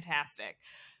to be fantastic.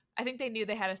 I think they knew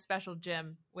they had a special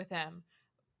gym with him.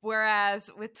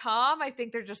 Whereas with Tom, I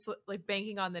think they're just like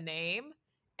banking on the name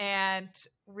and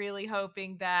really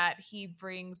hoping that he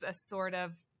brings a sort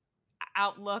of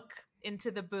outlook into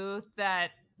the booth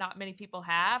that not many people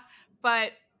have.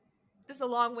 But this is a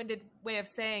long-winded way of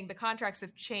saying the contracts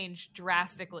have changed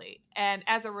drastically. And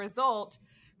as a result,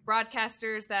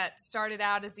 broadcasters that started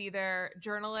out as either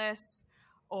journalists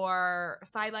or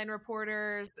sideline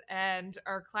reporters and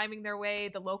are climbing their way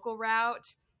the local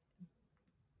route,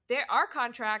 our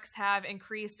contracts have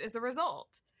increased as a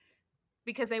result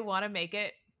because they want to make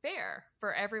it fair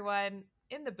for everyone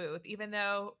in the booth. Even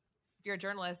though if you're a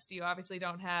journalist, you obviously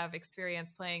don't have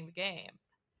experience playing the game.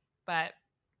 But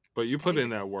you put in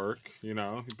that work, you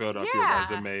know, you build up your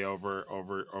resume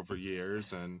over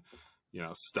years, and, you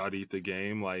know, studied the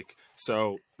game. Like,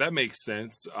 so that makes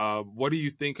sense. What do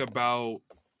you think about,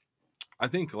 I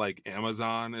think like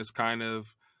Amazon is kind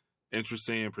of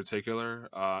interesting in particular,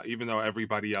 even though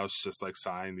everybody else just like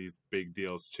signed these big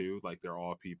deals too. Like, they're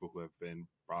all people who have been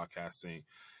broadcasting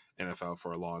NFL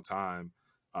for a long time.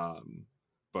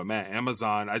 But man,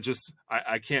 Amazon,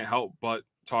 I can't help but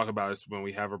talk about it when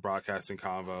we have a broadcasting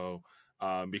convo,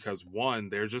 because one,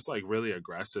 they're just like really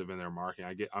aggressive in their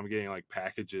marketing. I'm getting like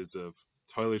packages of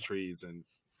toiletries and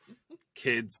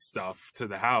kids stuff to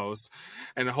the house,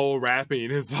 and the whole wrapping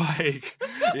is like,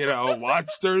 you know, watch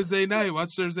Thursday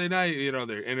night. You know,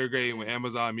 they're integrating with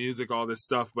Amazon Music, all this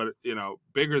stuff. But, you know,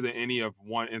 bigger than any of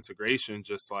one integration,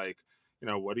 just like, you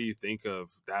know, what do you think of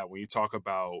that when you talk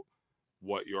about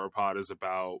what your pod is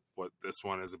about, what this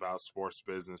one is about, sports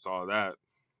business, all that?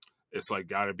 It's like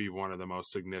got to be one of the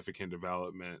most significant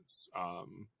developments.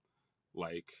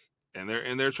 Like, and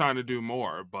they're trying to do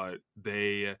more, but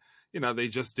they, you know, they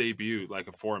just debuted like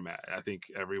a format. I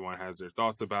think everyone has their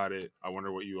thoughts about it. I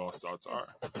wonder what you all's thoughts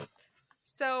are.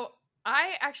 So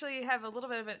I actually have a little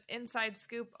bit of an inside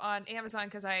scoop on Amazon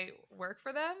because I work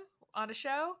for them on a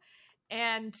show,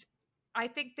 and I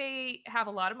think they have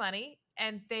a lot of money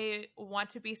and they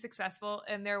want to be successful,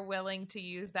 and they're willing to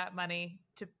use that money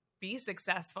to be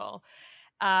successful.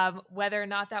 Whether or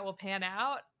not that will pan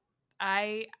out,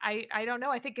 I don't know.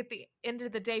 I think at the end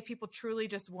of the day, people truly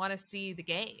just want to see the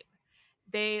game.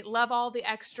 They love all the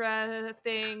extra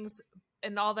things,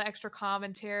 and all the extra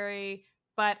commentary,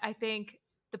 but I think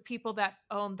the people that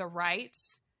own the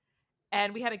rights,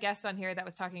 and we had a guest on here that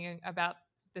was talking about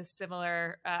this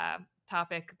similar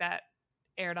topic that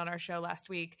aired on our show last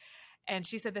week, and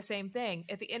she said the same thing.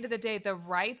 At the end of the day, the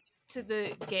rights to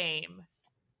the game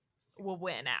will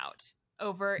win out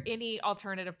over any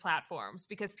alternative platforms,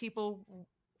 because people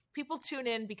tune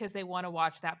in because they want to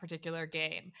watch that particular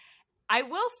game. I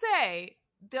will say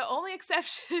the only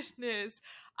exception is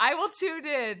I will tune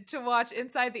in to watch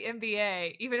Inside the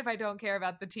NBA, even if I don't care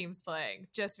about the teams playing,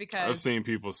 just because. I've seen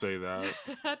people say that.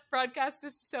 That broadcast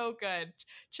is so good.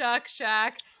 Chuck,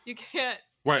 Shaq, you can't.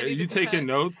 Right, are you taking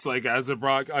notes like as a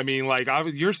I mean, like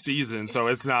you're seasoned, so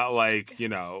it's not like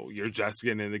you're just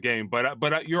getting in the game,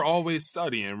 but you're always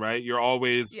studying, right? You're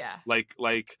always like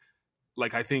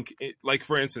I think like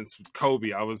for instance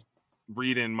Kobe, I was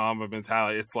reading Mamba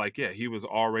Mentality. It's like he was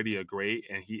already a great,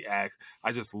 and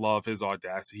I just love his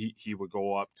audacity. He would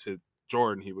go up to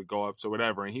Jordan, he would go up to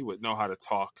whatever, and he would know how to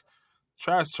talk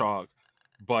trash talk.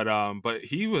 But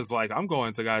he was like, I'm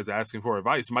going to guys asking for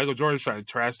advice. Michael Jordan's trying to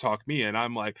trash talk me, and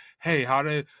I'm like, hey, how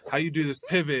you do this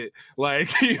pivot, like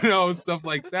stuff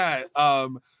like that.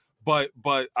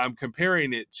 But I'm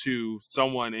comparing it to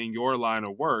someone in your line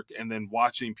of work, and then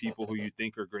watching people who you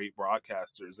think are great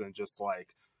broadcasters, and just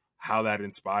like how that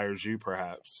inspires you,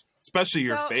 perhaps, especially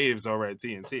your faves over at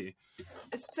TNT.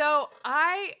 So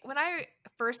when I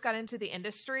first got into the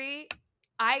industry,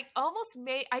 I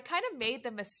kind of made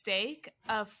the mistake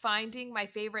of finding my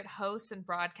favorite hosts and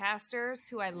broadcasters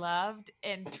who I loved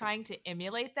and trying to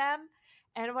emulate them.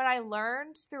 And what I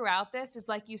learned throughout this is,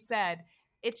 like you said,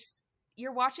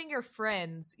 you're watching your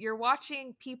friends, you're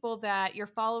watching people that you're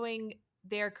following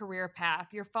their career path,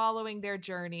 you're following their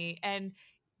journey, and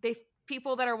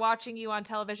people that are watching you on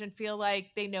television feel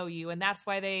like they know you, and that's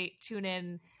why they tune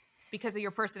in, because of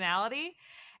your personality.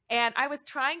 And I was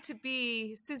trying to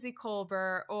be Susie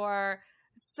Colbert or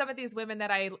some of these women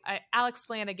that Alex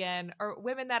Flanagan, or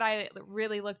women that I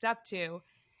really looked up to.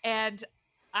 And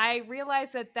I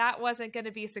realized that wasn't going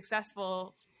to be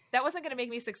successful. That wasn't going to make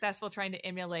me successful trying to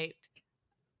emulate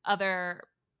other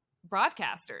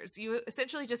broadcasters. You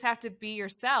essentially just have to be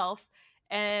yourself,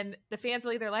 and the fans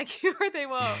will either like you or they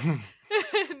won't.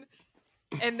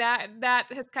 and that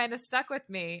has kind of stuck with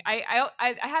me. I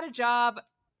had a job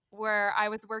where I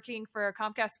was working for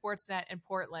Comcast Sportsnet in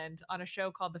Portland on a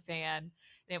show called The Fan.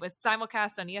 And it was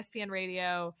simulcast on ESPN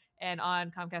Radio and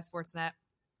on Comcast Sportsnet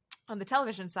on the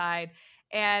television side.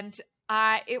 And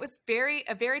it was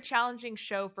a very challenging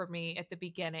show for me at the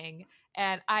beginning.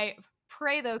 And I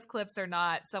pray those clips are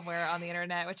not somewhere on the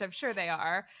internet, which I'm sure they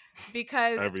are,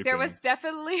 because there was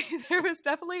definitely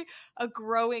a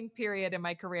growing period in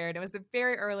my career. And it was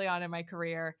very early on in my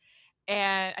career.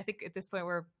 And I think at this point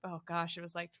it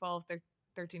was like 12,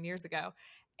 13 years ago.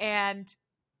 And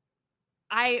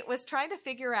I was trying to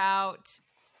figure out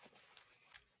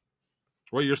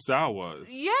what your style was.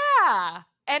 Yeah.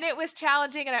 And it was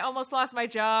challenging, and I almost lost my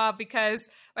job because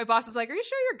my boss was like, are you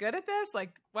sure you're good at this? Like,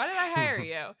 why did I hire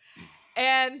you?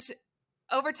 And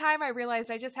over time I realized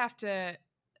I just have to,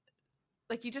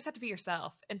 you just have to be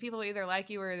yourself, and people will either like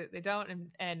you or they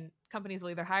don't. And companies will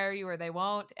either hire you or they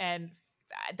won't. And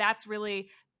that's really,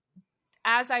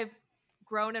 as I've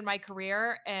grown in my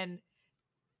career and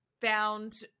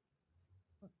found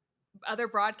other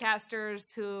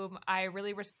broadcasters whom I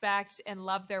really respect and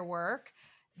love their work,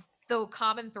 the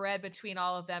common thread between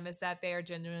all of them is that they are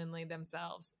genuinely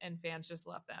themselves, and fans just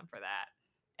love them for that.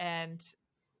 And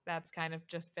that's kind of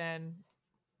just been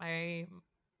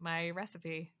my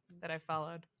recipe that I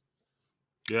followed.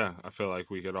 Yeah, I feel like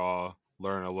we could all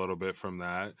learn a little bit from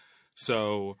that.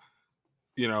 So,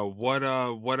 what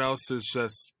else is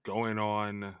just going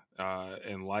on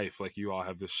in life? Like, you all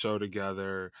have this show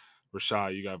together.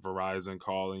 Rashad, you got Verizon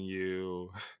calling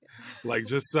you. Like,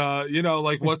 just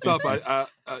like, what's up?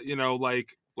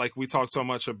 Like we talk so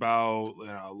much about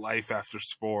life after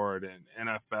sport and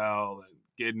NFL and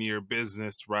getting your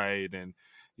business right, and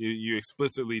you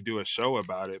explicitly do a show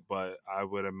about it. But I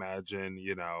would imagine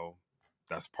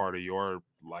that's part of your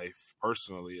life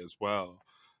personally as well.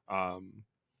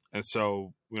 And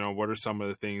so, what are some of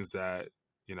the things that,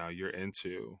 you're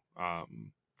into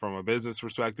from a business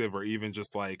perspective, or even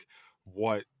just like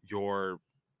what your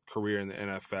career in the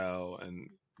NFL and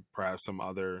perhaps some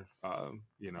other,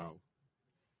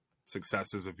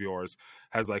 successes of yours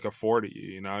has like afforded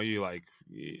you, you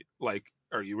like,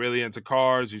 are you really into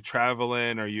cars? You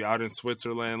traveling? Are you out in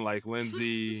Switzerland like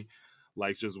Lindsay?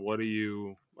 Like, just what do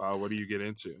you get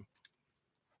into?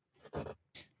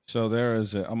 So I'm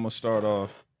going to start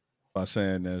off by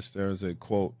saying this. There is a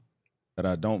quote that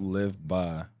I don't live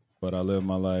by, but I live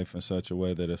my life in such a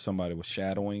way that if somebody was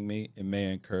shadowing me, it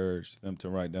may encourage them to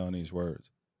write down these words.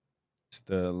 It's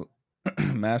the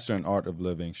master and art of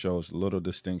living shows little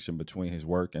distinction between his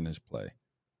work and his play,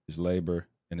 his labor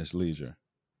and his leisure,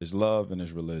 his love and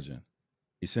his religion.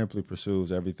 He simply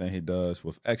pursues everything he does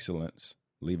with excellence,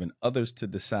 leaving others to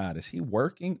decide, is he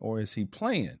working or is he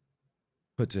playing?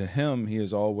 But to him, he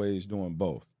is always doing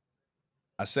both.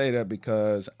 I say that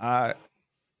because I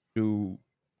do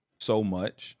so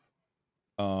much,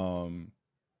 um,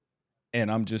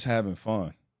 and I'm just having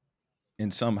fun.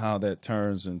 And somehow that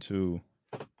turns into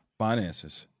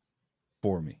finances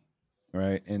for me,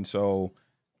 right? And so,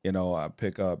 I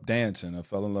pick up dancing. I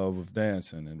fell in love with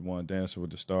dancing and won Dancing with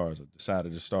the Stars. I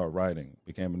decided to start writing,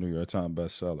 became a New York Times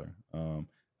bestseller.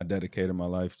 I dedicated my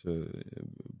life to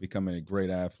becoming a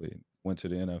great athlete, went to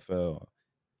the NFL.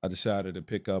 I decided to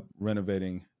pick up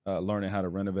renovating, learning how to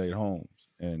renovate homes,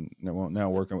 and now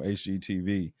working with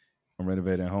HGTV on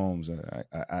renovating homes.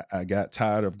 I got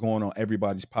tired of going on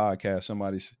everybody's podcast.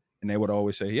 And they would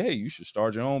always say, "Hey, you should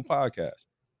start your own podcast."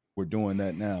 We're doing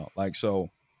that now.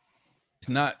 So it's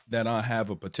not that I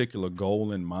have a particular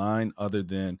goal in mind, other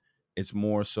than it's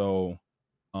more so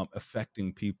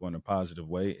affecting people in a positive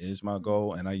way is my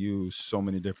goal. And I use so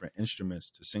many different instruments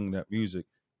to sing that music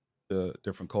to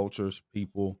different cultures,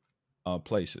 people,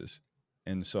 places.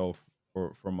 And so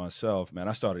for myself, man,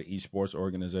 I started an esports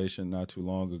organization not too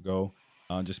long ago,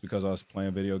 just because I was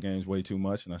playing video games way too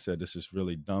much. And I said, this is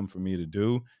really dumb for me to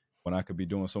do when I could be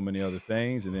doing so many other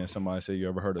things. And then somebody said, you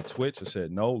ever heard of Twitch? I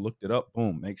said, no, looked it up.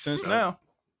 Boom. Makes sense now.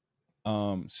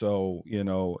 So,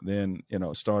 then,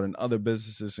 starting other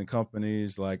businesses and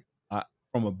companies,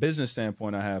 from a business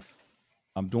standpoint,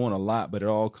 I'm doing a lot, but it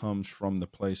all comes from the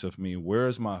place of me.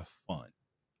 Where's my fun?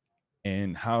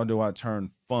 And how do I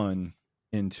turn fun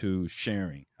into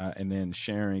sharing, and then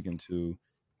sharing into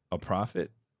a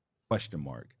profit? Question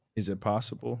mark. Is it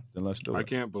possible? Then let's do it. I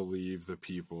can't believe the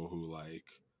people who like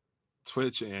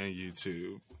Twitch and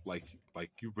YouTube, like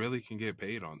you really can get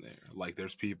paid on there. Like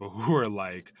there's people who are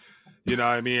like, you know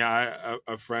what I mean?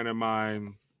 A friend of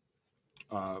mine,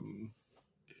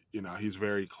 he's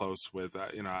very close with,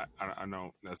 I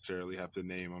don't necessarily have to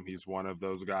name him. He's one of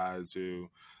those guys who,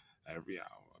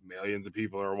 millions of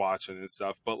people are watching and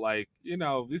stuff. But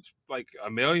these like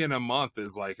 $1 million a month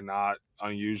is like not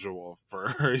unusual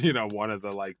for one of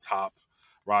the like top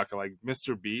rock, like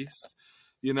Mr. Beast.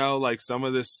 Like some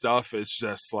of this stuff is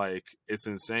just like it's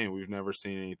insane. We've never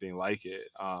seen anything like it,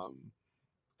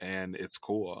 and it's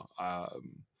cool.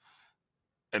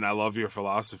 And I love your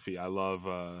philosophy. I love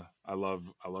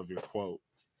your quote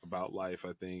about life.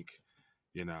 I think,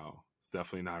 it's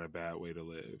definitely not a bad way to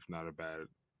live, not a bad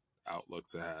outlook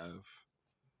to have.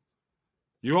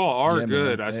 You all are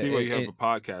good. Man. I see why you have a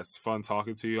podcast. It's fun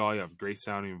talking to you all. You have great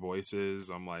sounding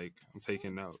voices. I'm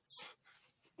taking notes.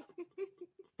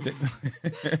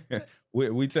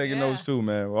 we taking notes too,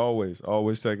 man. We're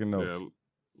always taking notes. Yeah.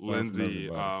 Lindsay,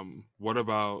 what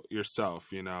about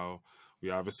yourself? We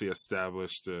obviously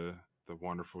established the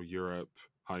wonderful Europe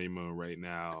honeymoon right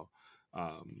now,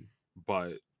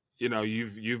 but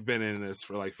you've been in this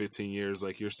for like 15 years,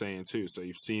 like you're saying too. So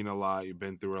you've seen a lot, you've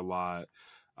been through a lot.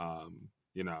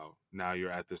 Now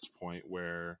you're at this point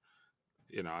where,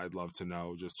 I'd love to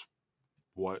know just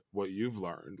what you've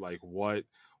learned. Like what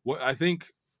I think,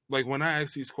 like when I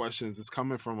ask these questions, it's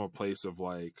coming from a place of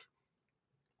like,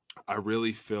 I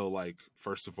really feel like,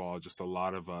 first of all, just a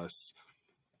lot of us,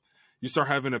 you start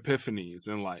having epiphanies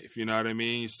in life. You know what I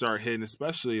mean? You start hitting,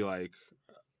 especially like,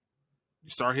 you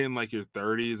start hitting like your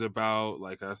 30s about,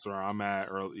 like that's where I'm at,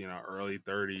 early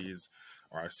 30s.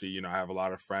 Or I see, I have a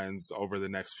lot of friends over the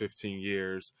next 15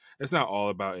 years. It's not all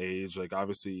about age. Like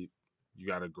obviously you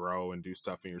got to grow and do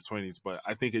stuff in your 20s, but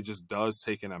I think it just does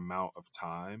take an amount of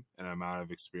time and an amount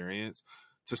of experience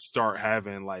to start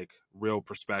having like real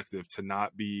perspective, to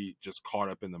not be just caught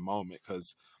up in the moment.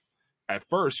 Because at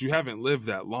first you haven't lived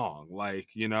that long. Like,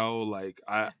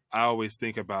 I always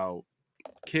think about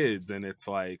kids, and it's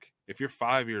like, if you're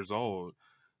 5 years old,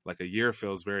 like a year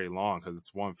feels very long because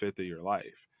it's 1/5 of your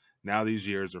life. Now these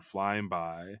years are flying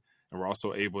by, and we're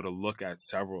also able to look at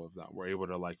several of them. We're able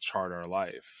to like chart our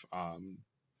life.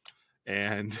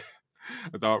 And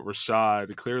I thought Rashad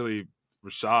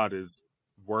is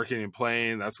working and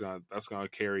playing. That's gonna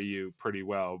carry you pretty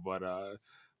well. But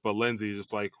Lindsay,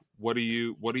 just like, what do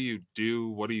you do?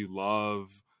 What do you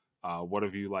love? What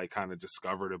have you like kind of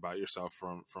discovered about yourself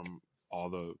from all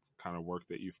the kind of work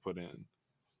that you've put in?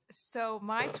 So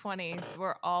my 20s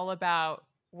were all about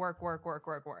work,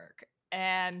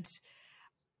 and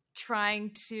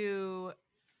trying to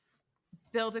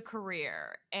build a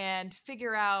career and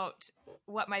figure out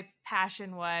what my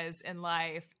passion was in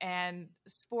life. And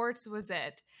sports was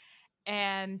it.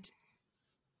 And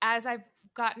as I've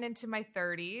gotten into my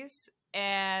 30s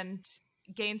and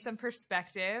gained some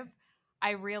perspective,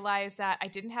 I realized that I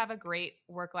didn't have a great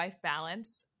work-life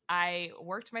balance. I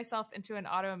worked myself into an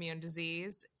autoimmune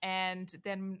disease, and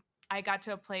then I got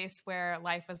to a place where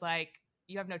life was like,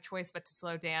 you have no choice but to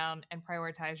slow down and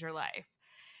prioritize your life.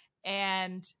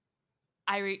 And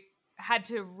had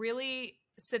to really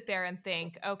sit there and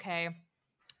think, okay,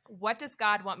 what does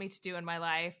God want me to do in my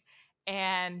life?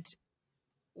 And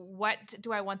what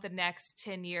do I want the next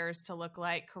 10 years to look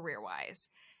like career-wise?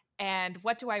 And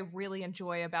what do I really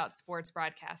enjoy about sports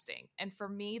broadcasting? And for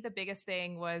me, the biggest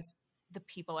thing was the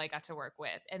people I got to work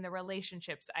with and the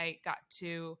relationships I got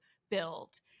to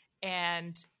build.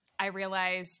 And I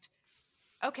realized,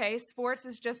 okay, sports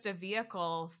is just a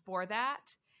vehicle for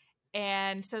that.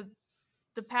 And so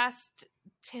the past,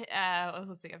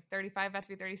 let's see, I'm 35, about to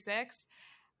be 36.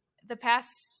 The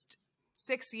past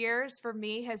 6 years for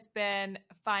me has been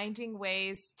finding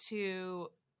ways to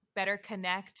better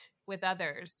connect with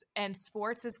others. And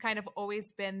sports has kind of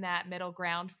always been that middle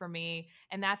ground for me.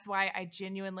 And that's why I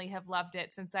genuinely have loved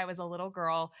it since I was a little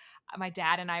girl. My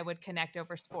dad and I would connect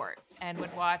over sports and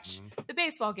would watch the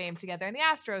baseball game together and the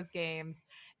Astros games.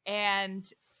 And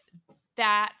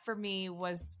that for me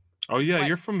was... Oh yeah,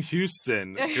 you're from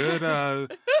Houston. Good.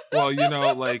 Well, you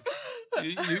know, like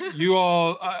you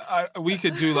all, we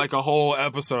could do like a whole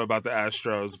episode about the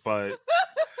Astros, but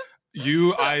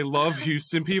I love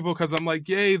Houston people because I'm like,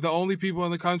 yay, the only people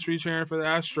in the country cheering for the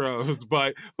Astros,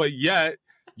 but yet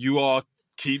you all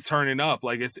keep turning up.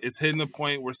 Like it's hitting the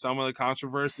point where some of the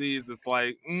controversies, it's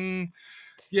like,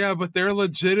 yeah, but they're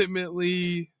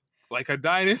legitimately like a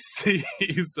dynasty.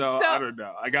 so I don't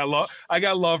know. I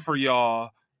got love for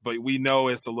y'all. But we know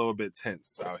it's a little bit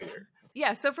tense out here.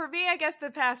 Yeah. So for me, I guess the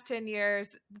past 10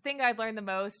 years, the thing I've learned the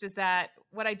most is that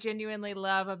what I genuinely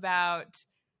love about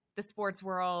the sports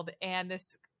world and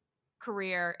this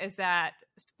career is that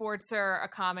sports are a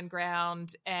common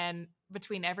ground and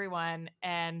between everyone.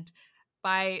 And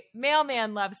my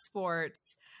mailman loves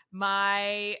sports.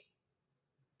 My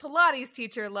Pilates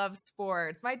teacher loves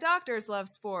sports. My doctors love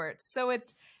sports. So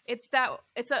it's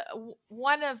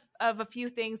one of a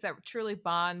few things that truly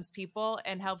bonds people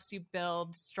and helps you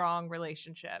build strong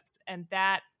relationships. And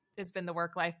that has been the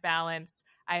work-life balance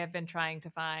I have been trying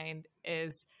to find,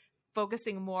 is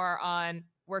focusing more on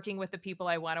working with the people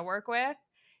I want to work with.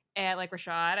 And like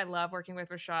Rashad, I love working with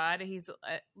Rashad.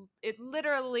 It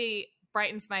literally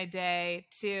brightens my day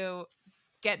to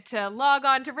get to log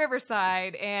on to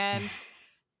Riverside and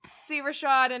see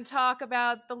Rashad and talk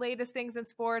about the latest things in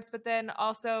sports, but then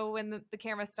also when the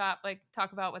cameras stop, like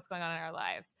talk about what's going on in our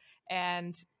lives.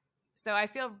 And so I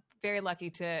feel very lucky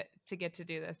to get to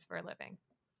do this for a living.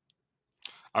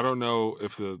 I don't know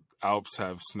if the Alps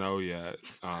have snow yet.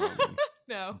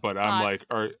 No, but I'm hot. like,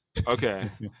 okay.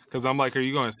 Cause I'm like, are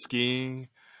you going skiing?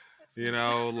 You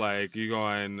know, like you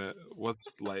going,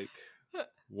 what's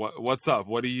up?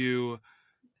 What do you,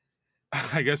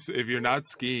 I guess if you're not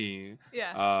skiing,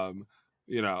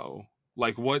 you know,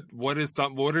 like what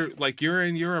are, like you're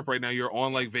in Europe right now, you're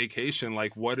on like vacation.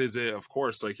 Like, what is it? Of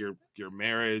course, like your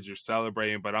marriage, you're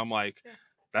celebrating, but I'm like,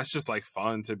 that's just like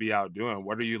fun to be out doing.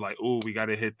 What are you like? Oh, we got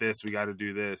to hit this. We got to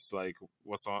do this. Like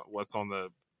what's on the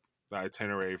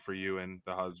itinerary for you and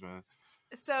the husband?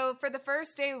 So for the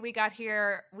first day we got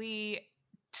here, we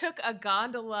took a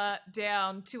gondola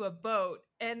down to a boat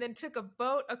and then took a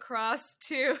boat across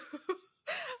to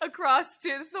this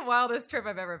is the wildest trip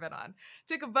I've ever been on.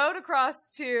 Took a boat across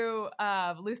to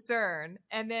Lucerne,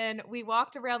 and then we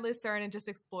walked around Lucerne and just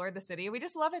explored the city. We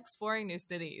just love exploring new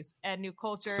cities and new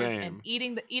cultures. Same. And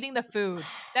eating the food.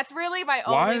 That's really my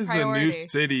Why only is priority. a new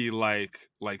city like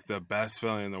the best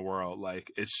feeling in the world?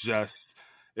 Like it's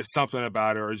something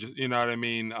about it, or just, you know what I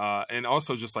mean? And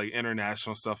also just like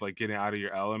international stuff, like getting out of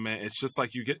your element. It's just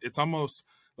like it's almost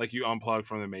like you unplug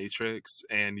from the matrix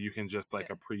and you can just like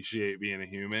appreciate being a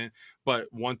human. But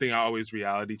one thing I always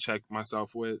reality check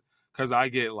myself with, because I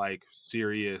get like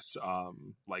serious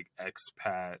like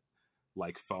expat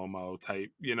like FOMO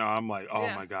type, you know, I'm like, oh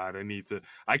my God,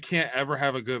 I can't ever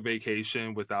have a good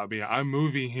vacation without I'm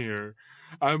moving here.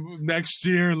 Next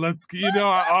year,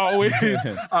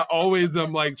 I always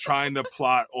am like trying to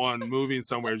plot on moving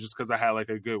somewhere just because I had like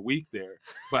a good week there.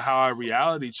 But how I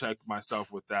reality check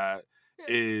myself with that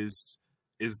is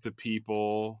the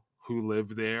people who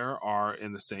live there are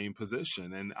in the same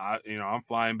position. And I'm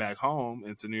flying back home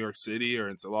into New York City or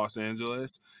into Los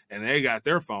Angeles, and they got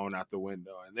their phone out the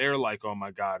window and they're like, oh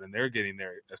my God, and they're getting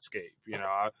their escape.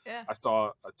 I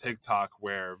saw a TikTok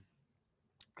where,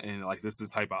 and like, this is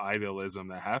the type of idealism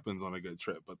that happens on a good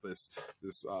trip, but this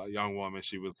young woman,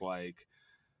 she was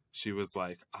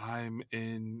like, I'm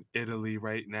in Italy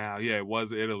right now. Yeah, it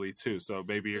was Italy too. So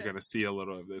maybe you're going to see a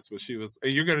little of this, but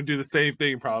and you're going to do the same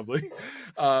thing probably.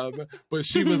 But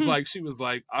she was like,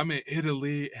 I'm in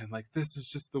Italy, and like, this is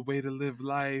just the way to live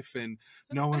life. And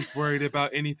no one's worried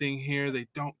about anything here. They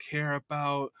don't care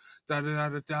about da da da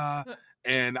da da.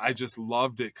 And I just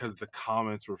loved it because the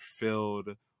comments were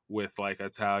filled with like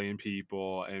Italian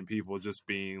people and people just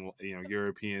being,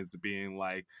 Europeans being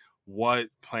like, what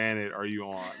planet are you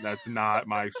on? That's not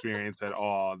my experience at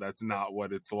all. That's not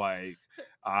what it's like.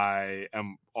 I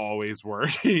am always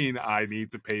working. I need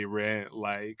to pay rent.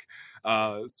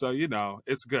 So,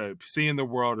 it's good. Seeing the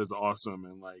world is awesome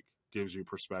and like gives you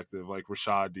perspective. Like,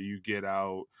 Rashad, do you get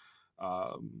out,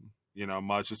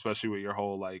 much, especially with your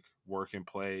whole like work and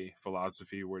play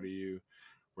philosophy? Where do you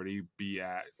be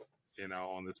at,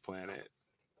 on this planet?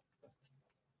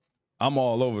 I'm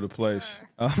all over the place.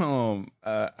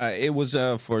 It was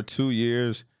for 2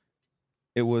 years.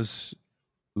 It was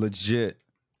legit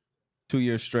 2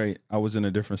 years straight. I was in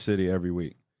a different city every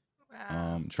week.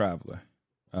 Wow. Traveling.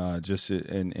 I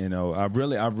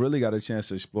really got a chance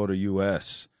to explore the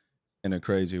U.S. in a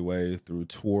crazy way through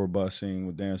tour busing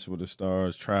with Dancing with the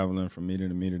Stars, traveling from meeting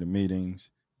to meeting to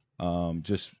meetings. I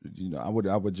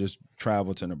would just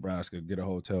travel to Nebraska, get a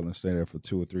hotel, and stay there for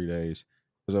 2 or 3 days.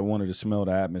 Because I wanted to smell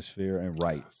the atmosphere and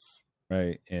write,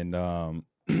 right? And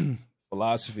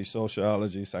philosophy,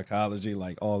 sociology, psychology,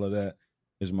 like all of that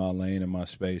is my lane and my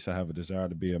space. I have a desire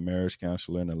to be a marriage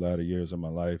counselor in the latter years of my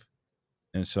life.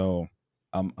 And so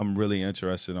I'm really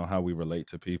interested in how we relate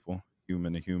to people,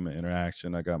 human to human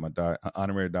interaction. I got my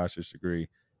honorary doctorate degree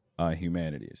in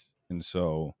humanities. And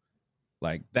so,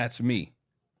 like, that's me.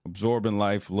 Absorbing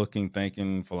life, looking,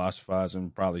 thinking, philosophizing,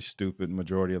 probably stupid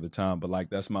majority of the time, but like,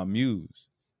 that's my muse.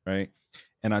 Right.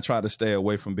 And I try to stay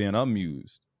away from being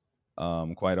amused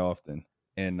quite often.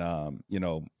 And,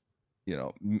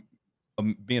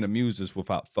 being amused is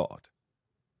without thought.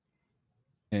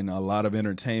 And a lot of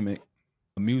entertainment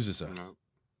amuses us.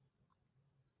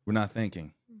 We're not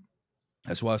thinking.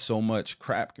 That's why so much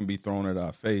crap can be thrown at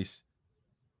our face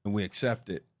and we accept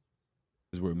it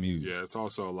because we're amused. Yeah, it's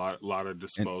also a lot of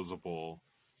disposable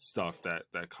stuff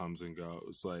that comes and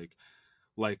goes. Like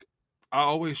I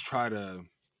always try to,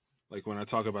 like, when I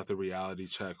talk about the reality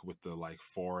check with the like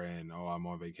foreign, I'm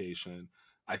on vacation,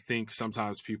 I think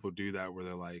sometimes people do that where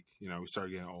they're like, we start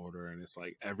getting older and it's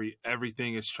like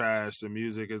everything is trash. The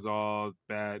music is all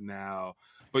bad now.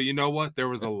 But you know what? There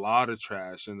was a lot of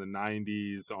trash in the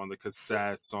 90s on the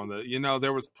cassettes,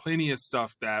 there was plenty of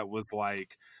stuff that was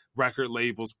like record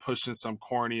labels pushing some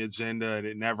corny agenda and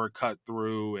it never cut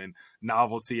through, and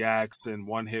novelty acts and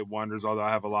one-hit wonders, although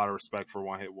I have a lot of respect for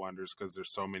one-hit wonders because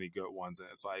there's so many good ones, and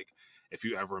it's like, if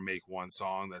you ever make one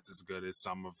song that's as good as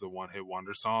some of the one-hit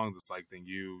wonder songs, it's like, then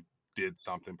you did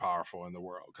something powerful in the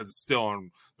world, because it's still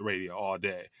on the radio all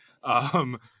day.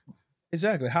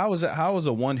 Exactly. How is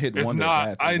a one-hit wonder? It's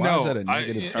not. I know. Why is that a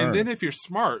negative term? And then if you're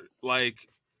smart, like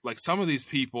some of these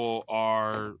people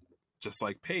are just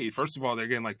like paid. First of all, they're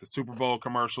getting like the Super Bowl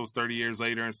commercials 30 years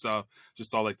later and stuff.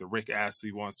 Just saw like the Rick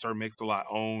Astley one. Sir Mix-a-Lot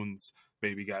owns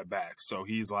Baby Got Back, so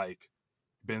he's like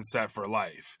been set for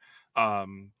life.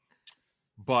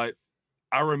 But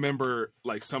I remember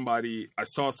like I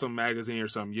saw some magazine or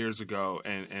something years ago,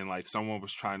 and like someone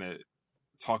was trying to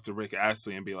talk to Rick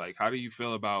Astley and be like, how do you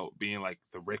feel about being like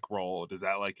the Rick roll? Is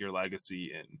that like your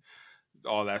legacy and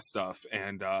all that stuff?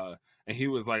 And he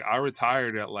was like, I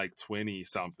retired at like 20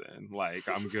 something. Like,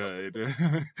 I'm good.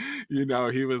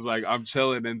 He was like, I'm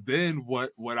chilling. And then what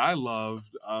I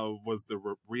loved was the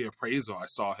reappraisal I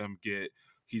saw him get.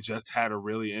 He just had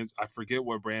I forget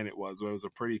what brand it was, but it was a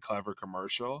pretty clever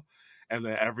commercial. And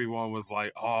then everyone was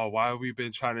like, oh, why have we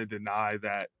been trying to deny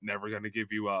that Never Gonna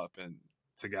Give You Up and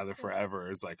Together Forever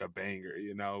is like a banger,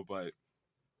 But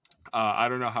I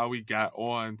don't know how we got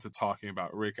on to talking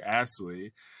about Rick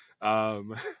Astley.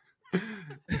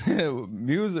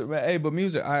 Music, man. Hey, but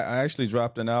music, I actually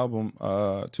dropped an album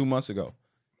 2 months ago.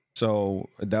 So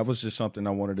that was just something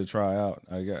I wanted to try out.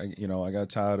 I got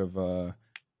tired of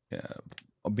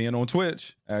being on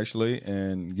Twitch actually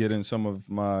and getting some of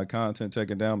my content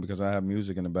taken down because I have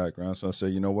music in the background. So I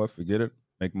said, you know what, forget it,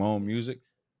 make my own music.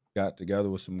 Got together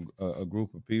with a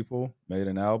group of people, made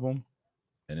an album,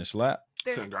 and it slapped.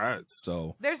 Congrats.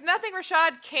 So there's nothing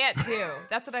Rashad can't do.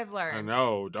 That's what I've learned. I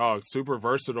know, dog. Super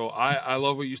versatile. I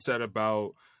love what you said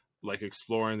about like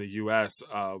exploring the U.S.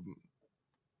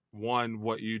 One,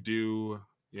 what you do,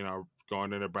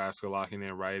 going to Nebraska, locking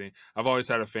in, writing. I've always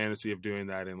had a fantasy of doing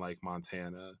that in like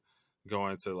Montana,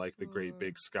 going to like the Great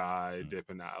Big Sky,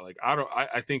 dipping out. Like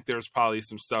I think there's probably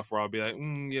some stuff where I'll be like,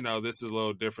 this is a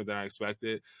little different than I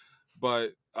expected,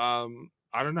 but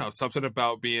I don't know, something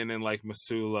about being in like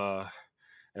Missoula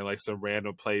and like some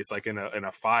random place, like in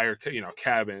a fire,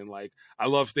 cabin. Like I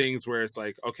love things where it's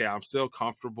like, okay, I'm still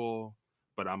comfortable,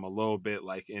 but I'm a little bit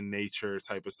like in nature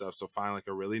type of stuff. So find like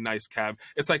a really nice cabin.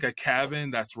 It's like a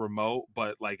cabin that's remote,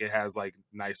 but like it has like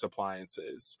nice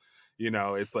appliances.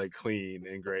 It's like clean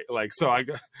and great. Like, so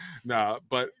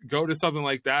but go to something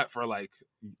like that for like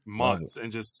months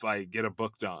and just like get a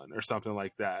book done or something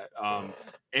like that.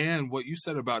 And what you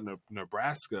said about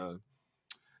Nebraska,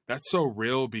 that's so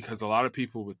real, because a lot of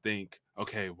people would think,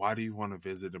 okay, why do you want to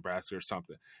visit Nebraska or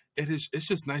something? It's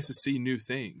just nice to see new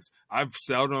things. I've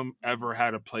seldom ever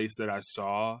had a place that I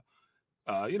saw,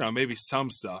 maybe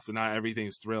some stuff, and not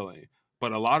everything's thrilling,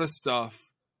 but a lot of stuff.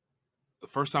 The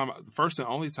first and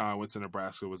only time I went to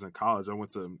Nebraska was in college. I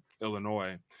went to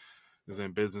Illinois. I was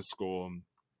in business school,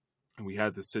 and we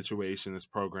had this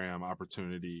program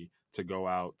opportunity to go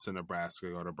out to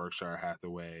Nebraska, go to Berkshire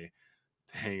Hathaway,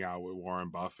 hang out with Warren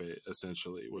Buffett,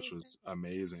 essentially, which was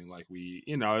amazing. Like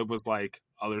it was like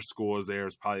other schools there. It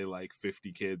was probably like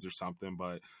 50 kids or something,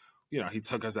 but he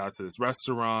took us out to this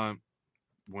restaurant,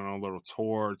 went on a little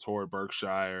tour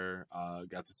Berkshire,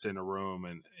 got to sit in a room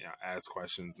and ask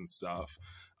questions and stuff.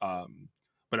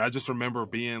 But I just remember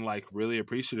being like really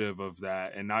appreciative of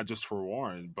that, and not just for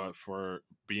Warren, but for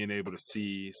being able to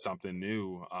see something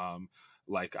new.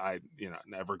 Like I,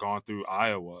 never gone through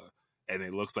Iowa, and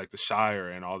it looks like the Shire,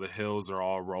 and all the hills are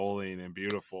all rolling and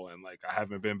beautiful. And like, I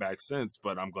haven't been back since,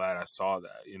 but I'm glad I saw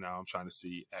that. I'm trying to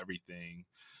see everything,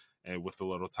 and with the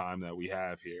little time that we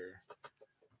have here.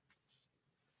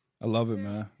 I love it,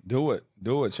 man. Do it.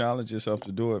 Challenge yourself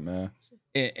to do it, man.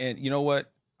 And you know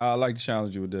what? I like to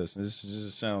challenge you with this. This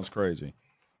just sounds crazy,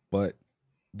 but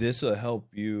this will help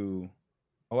you.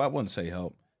 Oh, I wouldn't say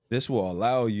help. This will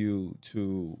allow you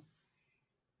to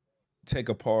take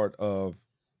a part of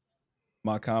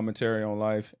my commentary on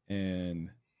life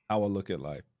and how I look at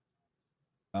life.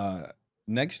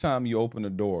 Next time you open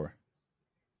a door,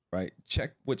 right?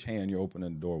 Check which hand you're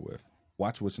opening the door with.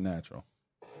 Watch what's natural.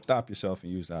 Stop yourself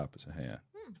and use the opposite hand.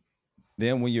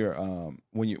 Then when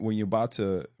you're about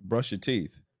to brush your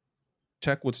teeth,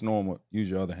 check what's normal. Use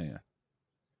your other hand.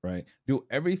 Right? Do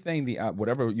everything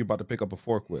whatever you're about to pick up a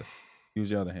fork with, use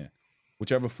the other hand.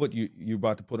 Whichever foot you're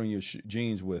about to put on your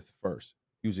jeans with first,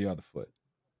 use the other foot.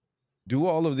 Do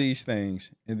all of these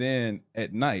things, and then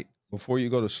at night, before you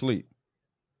go to sleep,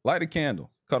 light a candle,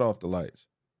 cut off the lights,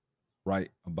 write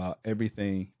about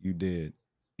everything you did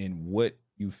and what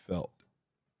you felt.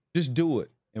 Just do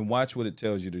it and watch what it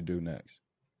tells you to do next.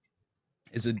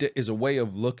 It's a way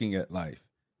of looking at life,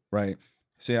 right?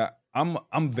 See,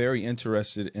 I'm very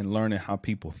interested in learning how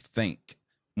people think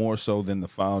more so than the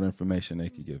filed information they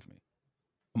could give me.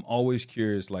 I'm always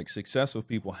curious, like successful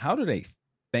people, how do they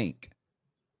think?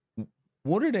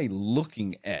 What are they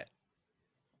looking at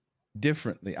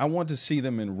differently? I want to see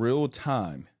them in real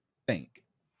time think,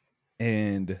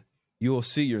 and you'll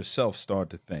see yourself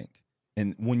start to think.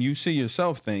 And when you see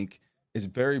yourself think, it's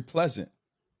very pleasant,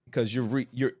 because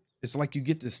it's like you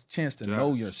get this chance to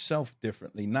know yourself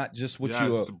differently, not just what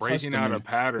you're breaking out of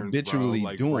patterns, habitually bro.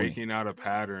 Like doing. Breaking out of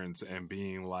patterns and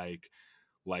being like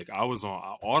I was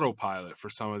on autopilot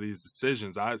for some of these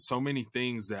decisions. I had so many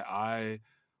things that I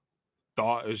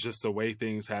thought is just the way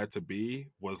things had to be,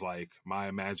 was like my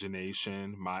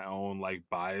imagination, my own like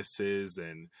biases,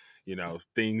 and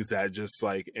things that just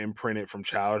like imprinted from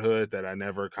childhood that I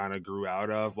never kind of grew out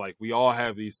of. Like we all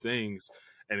have these things,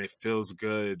 and it feels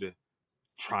good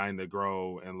trying to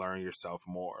grow and learn yourself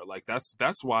more. Like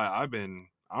that's why I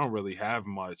don't really have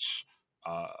much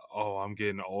I'm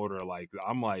getting older. Like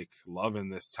I'm like loving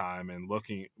this time and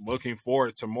looking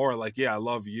forward to more. Like, yeah, I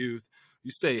love youth.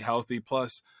 You stay healthy.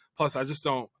 Plus I just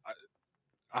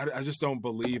don't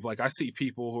believe, like I see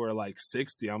people who are like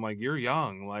 60. I'm like, you're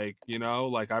young. Like,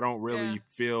 like I don't really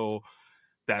feel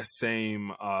that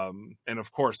same. And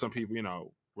of course some people,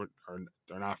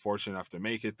 are not fortunate enough to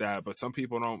make it that, but some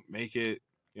people don't make it,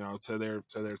 to their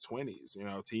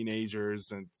 20s,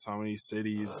 teenagers and so many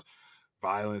cities,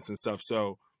 violence and stuff.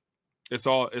 So it's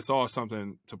all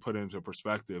something to put into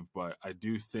perspective. But I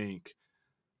do think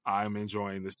I'm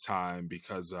enjoying this time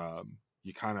because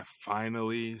you kind of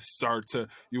finally start to,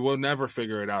 you will never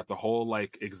figure it out. The whole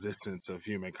like existence of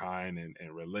humankind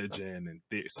and religion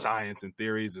and science and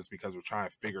theories is because we're trying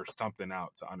to figure something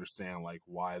out to understand like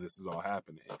why this is all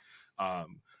happening.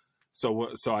 So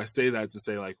I say that to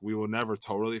say like we will never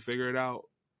totally figure it out,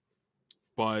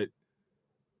 but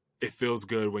it feels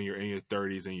good when you're in your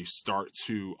 30s and you start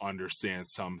to understand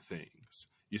some things.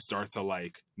 You start to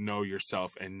like know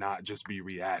yourself and not just be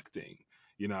reacting.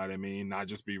 You know what I mean? Not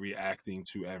just be reacting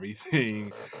to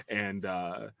everything and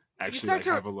actually like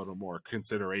have a little more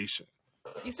consideration.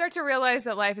 You start to realize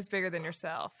that life is bigger than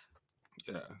yourself.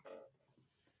 Yeah.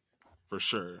 For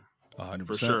sure. 100%.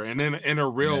 For sure. And in a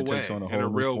real way. In a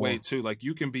real way form. too. Like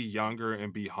you can be younger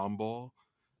and be humble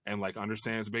and like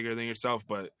understand it's bigger than yourself,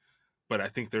 but I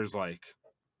think there's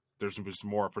just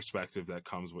more perspective that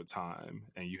comes with time,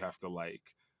 and you have to like,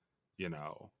 you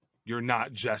know, you're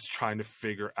not just trying to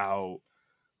figure out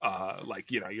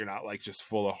like, you know, you're not like just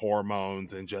full of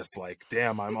hormones and just like,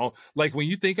 damn, I'm all like, when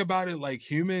you think about it, like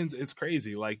humans, it's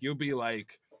crazy. Like you'll be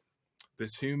like,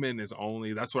 this human is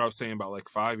only, that's what I was saying about like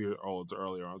 5-year-olds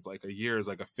earlier. I was like, a year is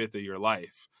like a fifth of your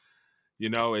life. You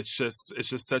know, it's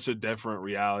just such a different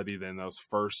reality than those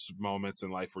first moments in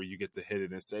life where you get to hit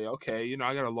it and say, okay, you know,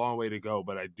 I got a long way to go,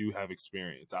 but I do have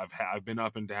experience. I've been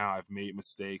up and down. I've made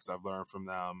mistakes. I've learned from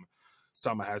them.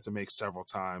 Some I had to make several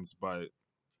times, but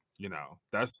you know,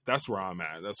 that's where I'm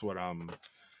at. That's what I'm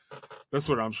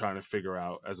trying to figure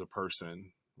out as a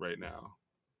person right now.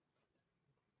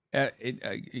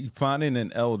 Finding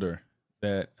an elder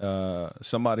that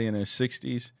somebody in their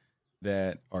 60s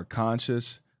that are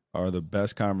conscious are the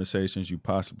best conversations you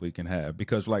possibly can have,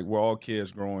 because like we're all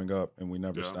kids growing up and we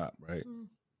never stop, right?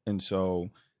 And so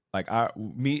like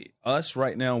us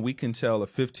right now, we can tell a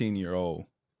 15-year-old,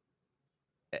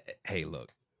 hey,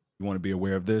 look, you want to be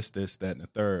aware of this, that, and the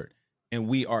third. And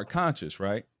we are conscious,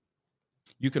 right?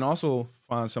 You can also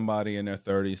find somebody in their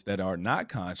 30s that are not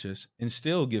conscious and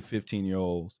still give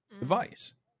 15-year-olds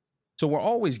advice. So we're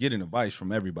always getting advice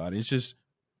from everybody. It's just,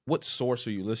 what source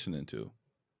are you listening to?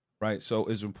 Right. So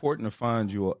it's important to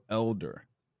find you an elder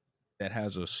that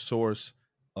has a source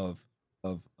of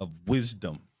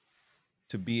wisdom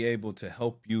to be able to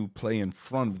help you play in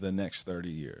front of the next 30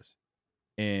 years.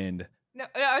 And no,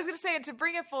 I was going to say, to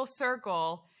bring it full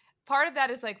circle, part of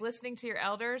that is like listening to your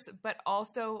elders, but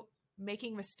also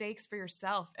making mistakes for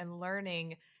yourself and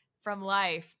learning from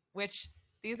life, which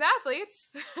these athletes,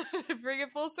 to bring it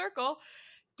full circle,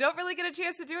 don't really get a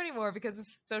chance to do anymore because of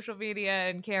social media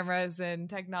and cameras and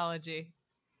technology.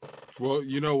 Well,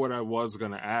 you know what I was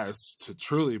going to ask to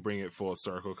truly bring it full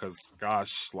circle, because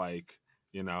gosh, like,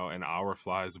 you know, an hour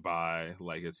flies by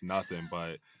like it's nothing,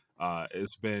 but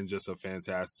it's been just a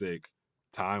fantastic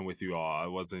time with you all. I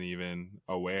wasn't even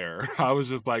aware. I was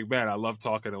just like, man, I love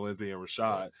talking to Lindsay and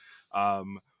Rashad.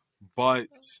 But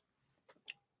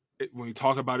when we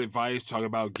talk about advice, talk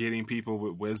about getting people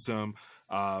with wisdom,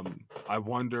 I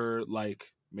wonder,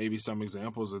 like, maybe some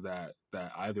examples of that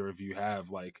either of you have.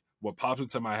 Like, what popped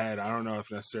into my head, I don't know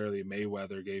if necessarily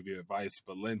Mayweather gave you advice,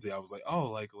 but Lindsay, I was like,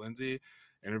 oh, like Lindsay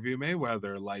interview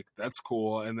Mayweather, like that's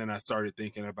cool. And then I started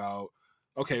thinking about,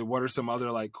 okay, what are some other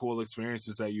like cool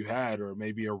experiences that you had, or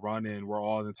maybe a run in. We're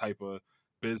all in the type of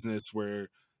business where,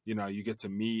 you know, you get to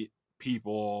meet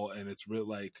people, and it's real.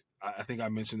 Like, I think I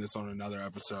mentioned this on another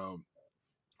episode,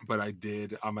 but I'm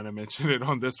going to mention it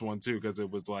on this one too, because it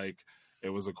was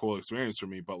a cool experience for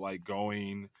me. But like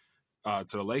going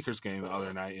to the Lakers game the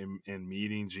other night and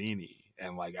meeting Jeannie,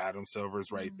 and like Adam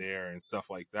Silver's right there and stuff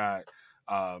like that.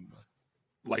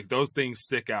 Like those things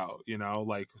stick out, you know,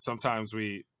 like sometimes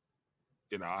we,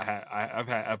 you know, I've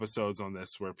had episodes on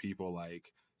this where people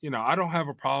like, you know, I don't have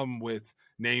a problem with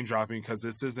name dropping, because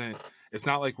it's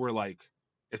not like we're like,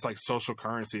 it's like social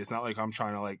currency. It's not like I'm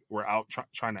trying to like, we're out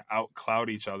trying to out cloud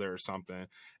each other or something.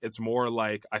 It's more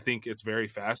like, I think it's very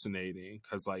fascinating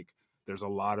because like there's a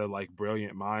lot of like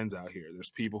brilliant minds out here. There's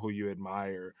people who you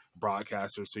admire,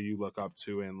 broadcasters who you look up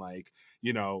to, and like,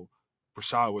 you know,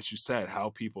 Rashad, what you said, how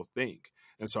people think.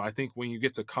 And so I think when you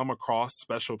get to come across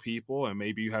special people, and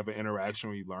maybe you have an interaction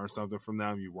where you learn something from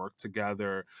them, you work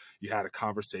together, you had a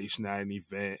conversation at an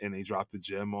event, and they dropped a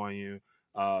gem on you.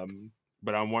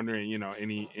 But I'm wondering, you know,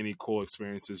 any cool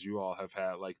experiences you all have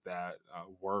had like that,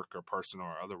 work or personal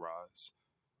or otherwise.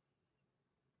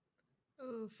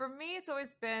 Ooh, for me, it's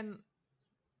always been,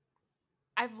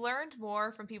 I've learned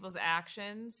more from people's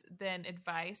actions than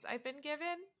advice I've been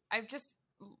given. I've just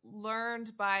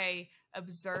learned by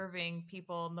observing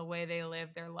people and the way they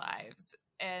live their lives.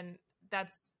 And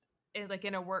that's like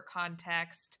in a work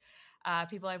context.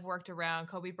 people I've worked around.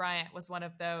 Kobe Bryant was one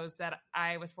of those that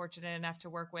I was fortunate enough to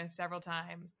work with several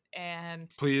times. And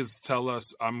please tell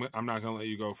us. I'm not gonna let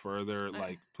you go further.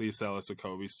 Like, please tell us a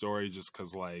Kobe story, just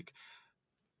because like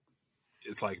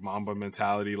it's like Mamba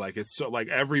mentality. Like it's so like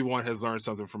everyone has learned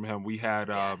something from him. We had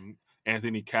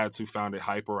Anthony Katz, who founded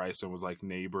Hyperice and was like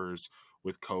neighbors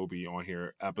with Kobe on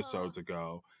here episodes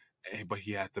ago. But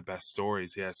he had the best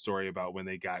stories. He had a story about when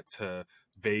they got to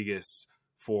Vegas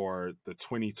for the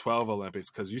 2012 Olympics,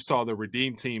 because you saw the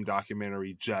Redeem Team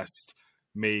documentary just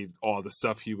made all the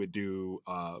stuff he would do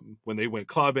when they went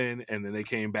clubbing, and then they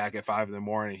came back at 5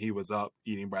 a.m. He was up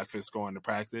eating breakfast, going to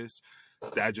practice.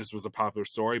 That just was a popular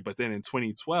story. But then in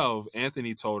 2012,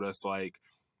 Anthony told us, like,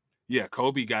 yeah,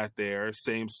 Kobe got there,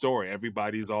 same story.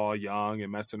 Everybody's all young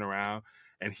and messing around,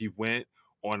 and he went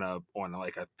on a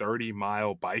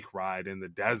 30-mile bike ride in the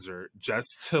desert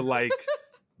just to like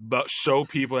show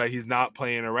people that he's not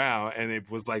playing around. And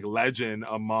it was like legend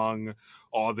among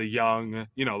all the young,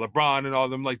 LeBron and all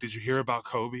them. Like, did you hear about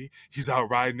Kobe? He's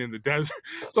out riding in the desert.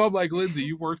 So I'm like, Lindsay,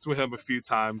 you worked with him a few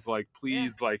times. Like,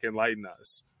 please, like, enlighten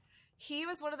us. He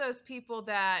was one of those people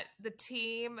that the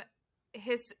team,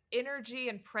 his energy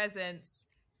and presence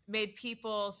made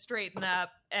people straighten up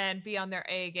and be on their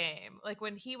A game. Like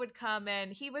when he would come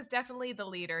in, he was definitely the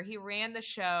leader. He ran the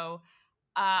show.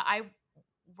 I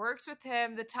worked with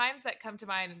him. The times that come to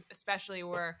mind especially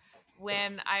were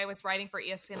when I was writing for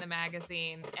ESPN the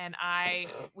magazine, and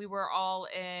we were all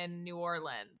in New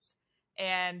Orleans,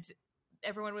 and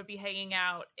everyone would be hanging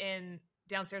out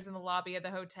downstairs in the lobby of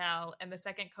the hotel. And the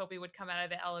second Kobe would come out of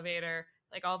the elevator,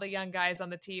 like all the young guys on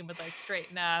the team would like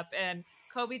straighten up, and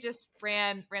Kobe just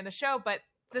ran the show. But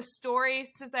the story,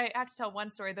 since I have to tell one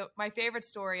story, my favorite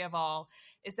story of all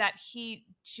is that he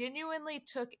genuinely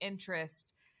took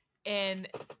interest in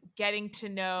getting to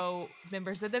know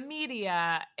members of the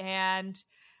media and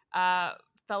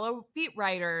fellow beat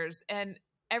writers, and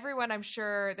everyone I'm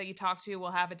sure that you talk to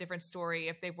will have a different story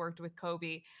if they've worked with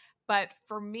Kobe. But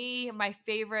for me, my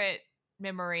favorite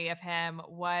memory of him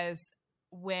was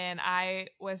when I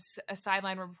was a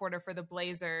sideline reporter for the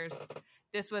Blazers.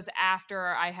 This was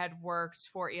after I had worked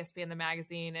for ESPN the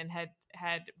magazine and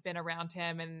had been around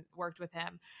him and worked with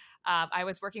him. I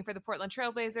was working for the Portland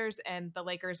Trail Blazers, and the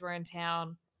Lakers were in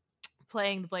town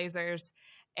playing the Blazers.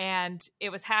 And it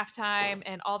was halftime,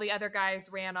 and all the other guys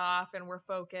ran off and were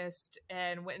focused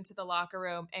and went into the locker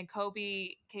room. And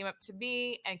Kobe came up to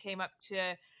me and came up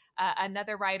to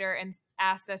another writer and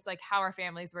asked us like how our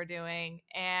families were doing.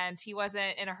 And he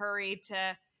wasn't in a hurry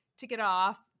to get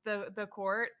off the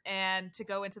court and to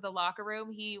go into the locker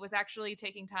room. He was actually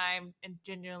taking time and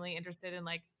genuinely interested in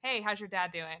like, hey, how's your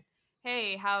dad doing?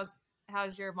 Hey, how's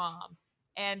your mom?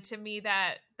 And to me,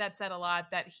 that said a lot,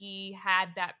 that he had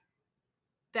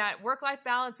that work-life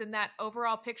balance and that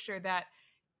overall picture that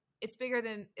it's bigger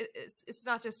than it's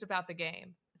not just about the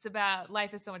game. It's about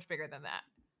life is so much bigger than that.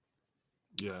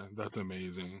 Yeah, that's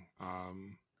amazing.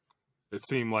 It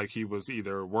seemed like he was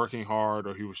either working hard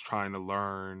or he was trying to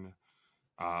learn.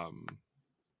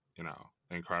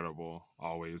 Incredible.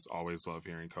 Always love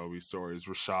hearing Kobe stories.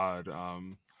 Rashad,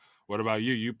 what about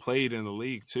you? You played in the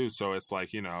league too, so it's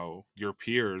like, your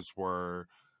peers were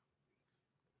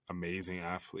amazing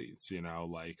athletes,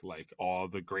 like all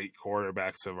the great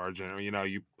quarterbacks of our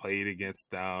generation. You played against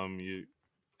them.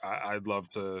 I'd love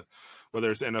to, whether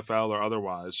it's NFL or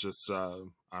otherwise, just I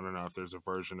don't know if there's a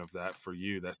version of that for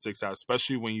you that sticks out,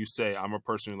 especially when you say, I'm a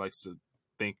person who likes to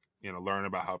think, learn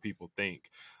about how people think.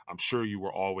 I'm sure you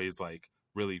were always like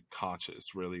really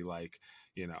conscious, really like,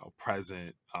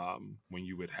 present when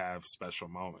you would have special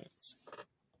moments.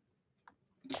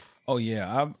 Oh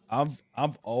yeah,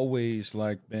 I've always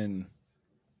like been,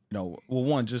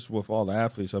 one, just with all the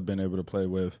athletes I've been able to play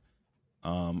with.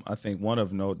 I think one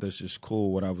of note that's just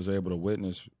cool, what I was able to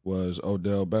witness was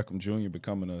Odell Beckham Jr.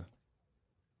 becoming a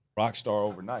rock star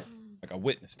overnight. Like I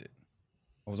witnessed it.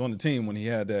 I was on the team when he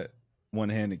had that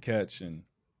one-handed catch and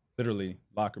literally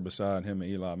locker beside him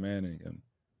and Eli Manning. And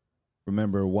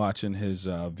remember watching his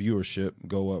viewership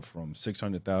go up from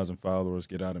 600,000 followers,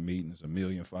 get out of meetings, 1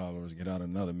 million followers, get out of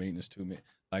another meetings, 2 million.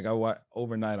 Like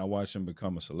overnight, I watched him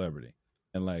become a celebrity,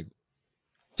 and like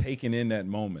taking in that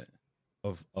moment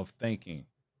of thinking,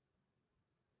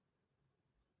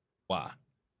 why?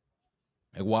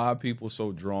 Like, why are people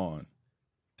so drawn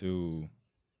to,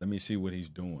 let me see what he's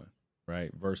doing, right?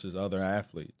 Versus other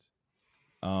athletes.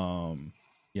 And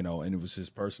it was his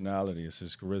personality, it's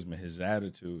his charisma, his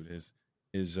attitude,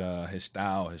 his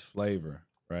style, his flavor,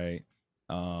 right?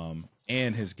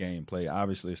 And his gameplay.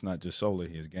 Obviously, it's not just solely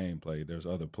his gameplay. There's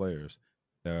other players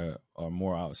that are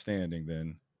more outstanding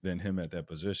than him at that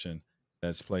position.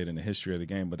 that's played in the history of the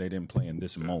game, but they didn't play in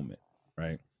this moment,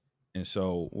 right? And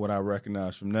so what I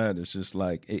recognize from that is just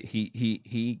like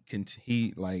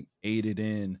he like aided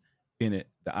in it,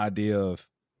 the idea of,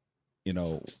 you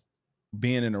know,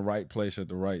 being in the right place at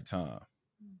the right time,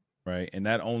 right? And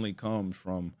that only comes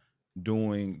from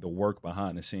doing the work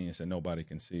behind the scenes that nobody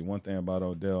can see. One thing about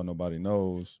Odell, nobody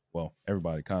knows. Well,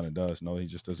 everybody kind of does know. He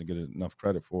just doesn't get enough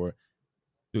credit for it.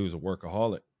 Dude's a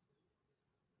workaholic.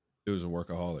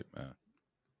 Man.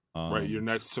 Right, you're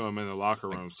next to him in the locker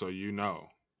room, so you know.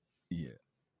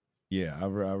 Yeah. I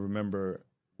remember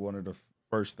one of the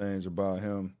first things about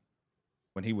him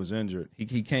when he was injured.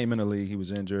 He came in the league. He was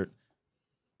injured,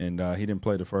 and he didn't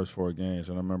play the first 4 games.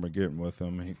 And I remember getting with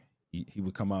him. He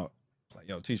would come out like,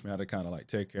 yo, teach me how to kind of like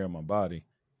take care of my body.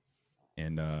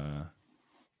 And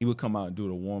he would come out and do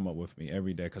the warm up with me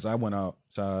every day because I went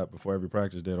outside before every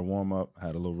practice, did a warm up,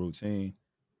 had a little routine.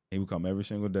 He would come every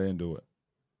single day and do it.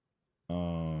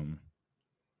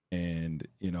 And,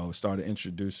 you know, started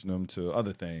introducing them to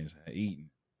other things, eating,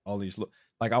 all these.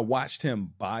 Like I watched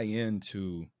him buy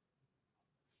into,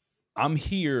 I'm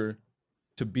here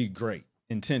to be great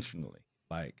intentionally.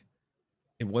 Like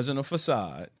it wasn't a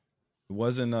facade. It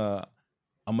wasn't I'm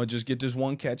going to just get this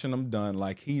one catch and I'm done.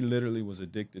 Like he literally was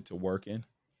addicted to working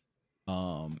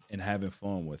and having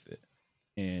fun with it.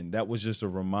 And that was just a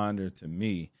reminder to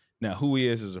me. Now, who he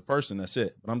is as a person, that's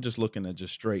it. But I'm just looking at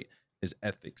just straight his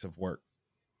ethics of work.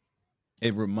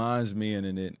 It reminds me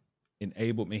and it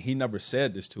enabled me. He never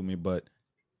said this to me, but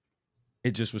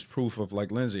it just was proof of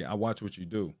like, Lindsay, I watch what you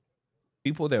do.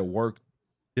 People that work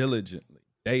diligently,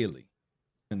 daily,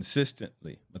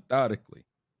 consistently, methodically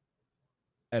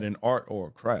at an art or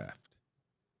a craft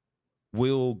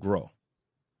will grow.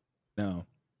 Now,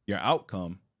 your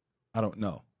outcome, I don't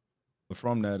know. But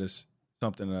from that is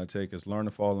something that I take is learn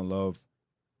to fall in love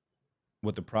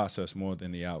with the process more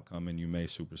than the outcome, and you may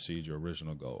supersede your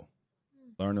original goal.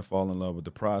 Learn to fall in love with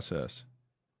the process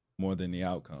more than the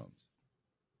outcomes.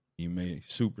 You may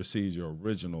supersede your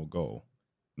original goal.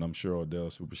 And I'm sure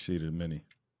Odell superseded many.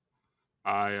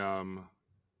 I'm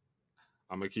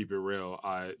gonna keep it real.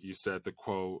 You said the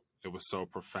quote, it was so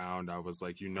profound. I was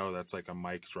like, that's like a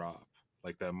mic drop.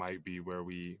 Like that might be where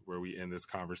we end this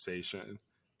conversation.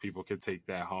 People could take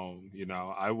that home.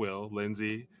 I will.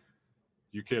 Lindsay,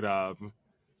 you could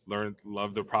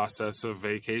love the process of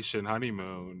vacation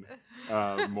honeymoon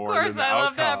more than the outcome. Of course, I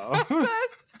love that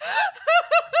process.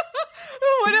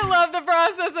 Who wouldn't love the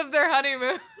process of their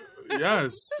honeymoon?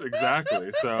 Yes,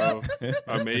 exactly. So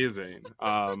amazing.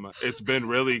 It's been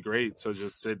really great to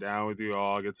just sit down with you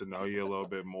all, get to know you a little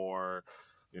bit more,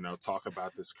 talk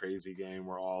about this crazy game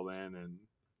we're all in. And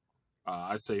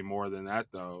I'd say more than that,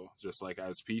 though, just like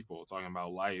as people talking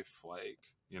about life, like,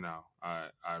 I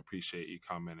appreciate you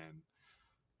coming and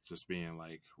just being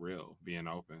like real, being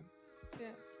open.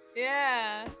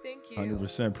 Yeah, thank you.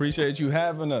 100%. Appreciate you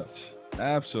having us.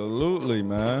 Absolutely,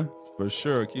 man. For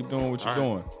sure. Keep doing what you're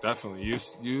doing. Definitely.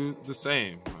 You the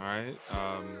same. All right.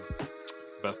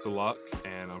 Best of luck.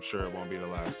 And I'm sure it won't be the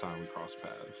last time we cross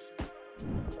paths.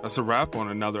 That's a wrap on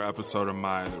another episode of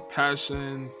My Other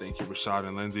Passion. Thank you, Rashad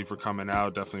and Lindsay, for coming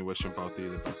out. Definitely wishing both of you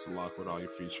the best of luck with all your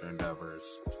future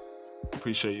endeavors.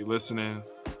 Appreciate you listening.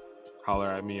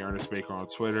 Holler at me, Ernest Baker, on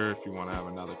Twitter if you want to have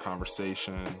another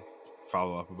conversation.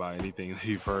 Follow up about anything that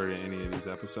you've heard in any of these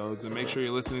episodes. And make sure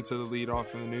you're listening to The Lead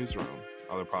Off in the Newsroom,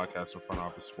 other podcasts from Front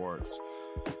Office Sports.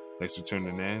 Thanks for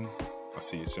tuning in. I'll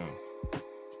see you soon.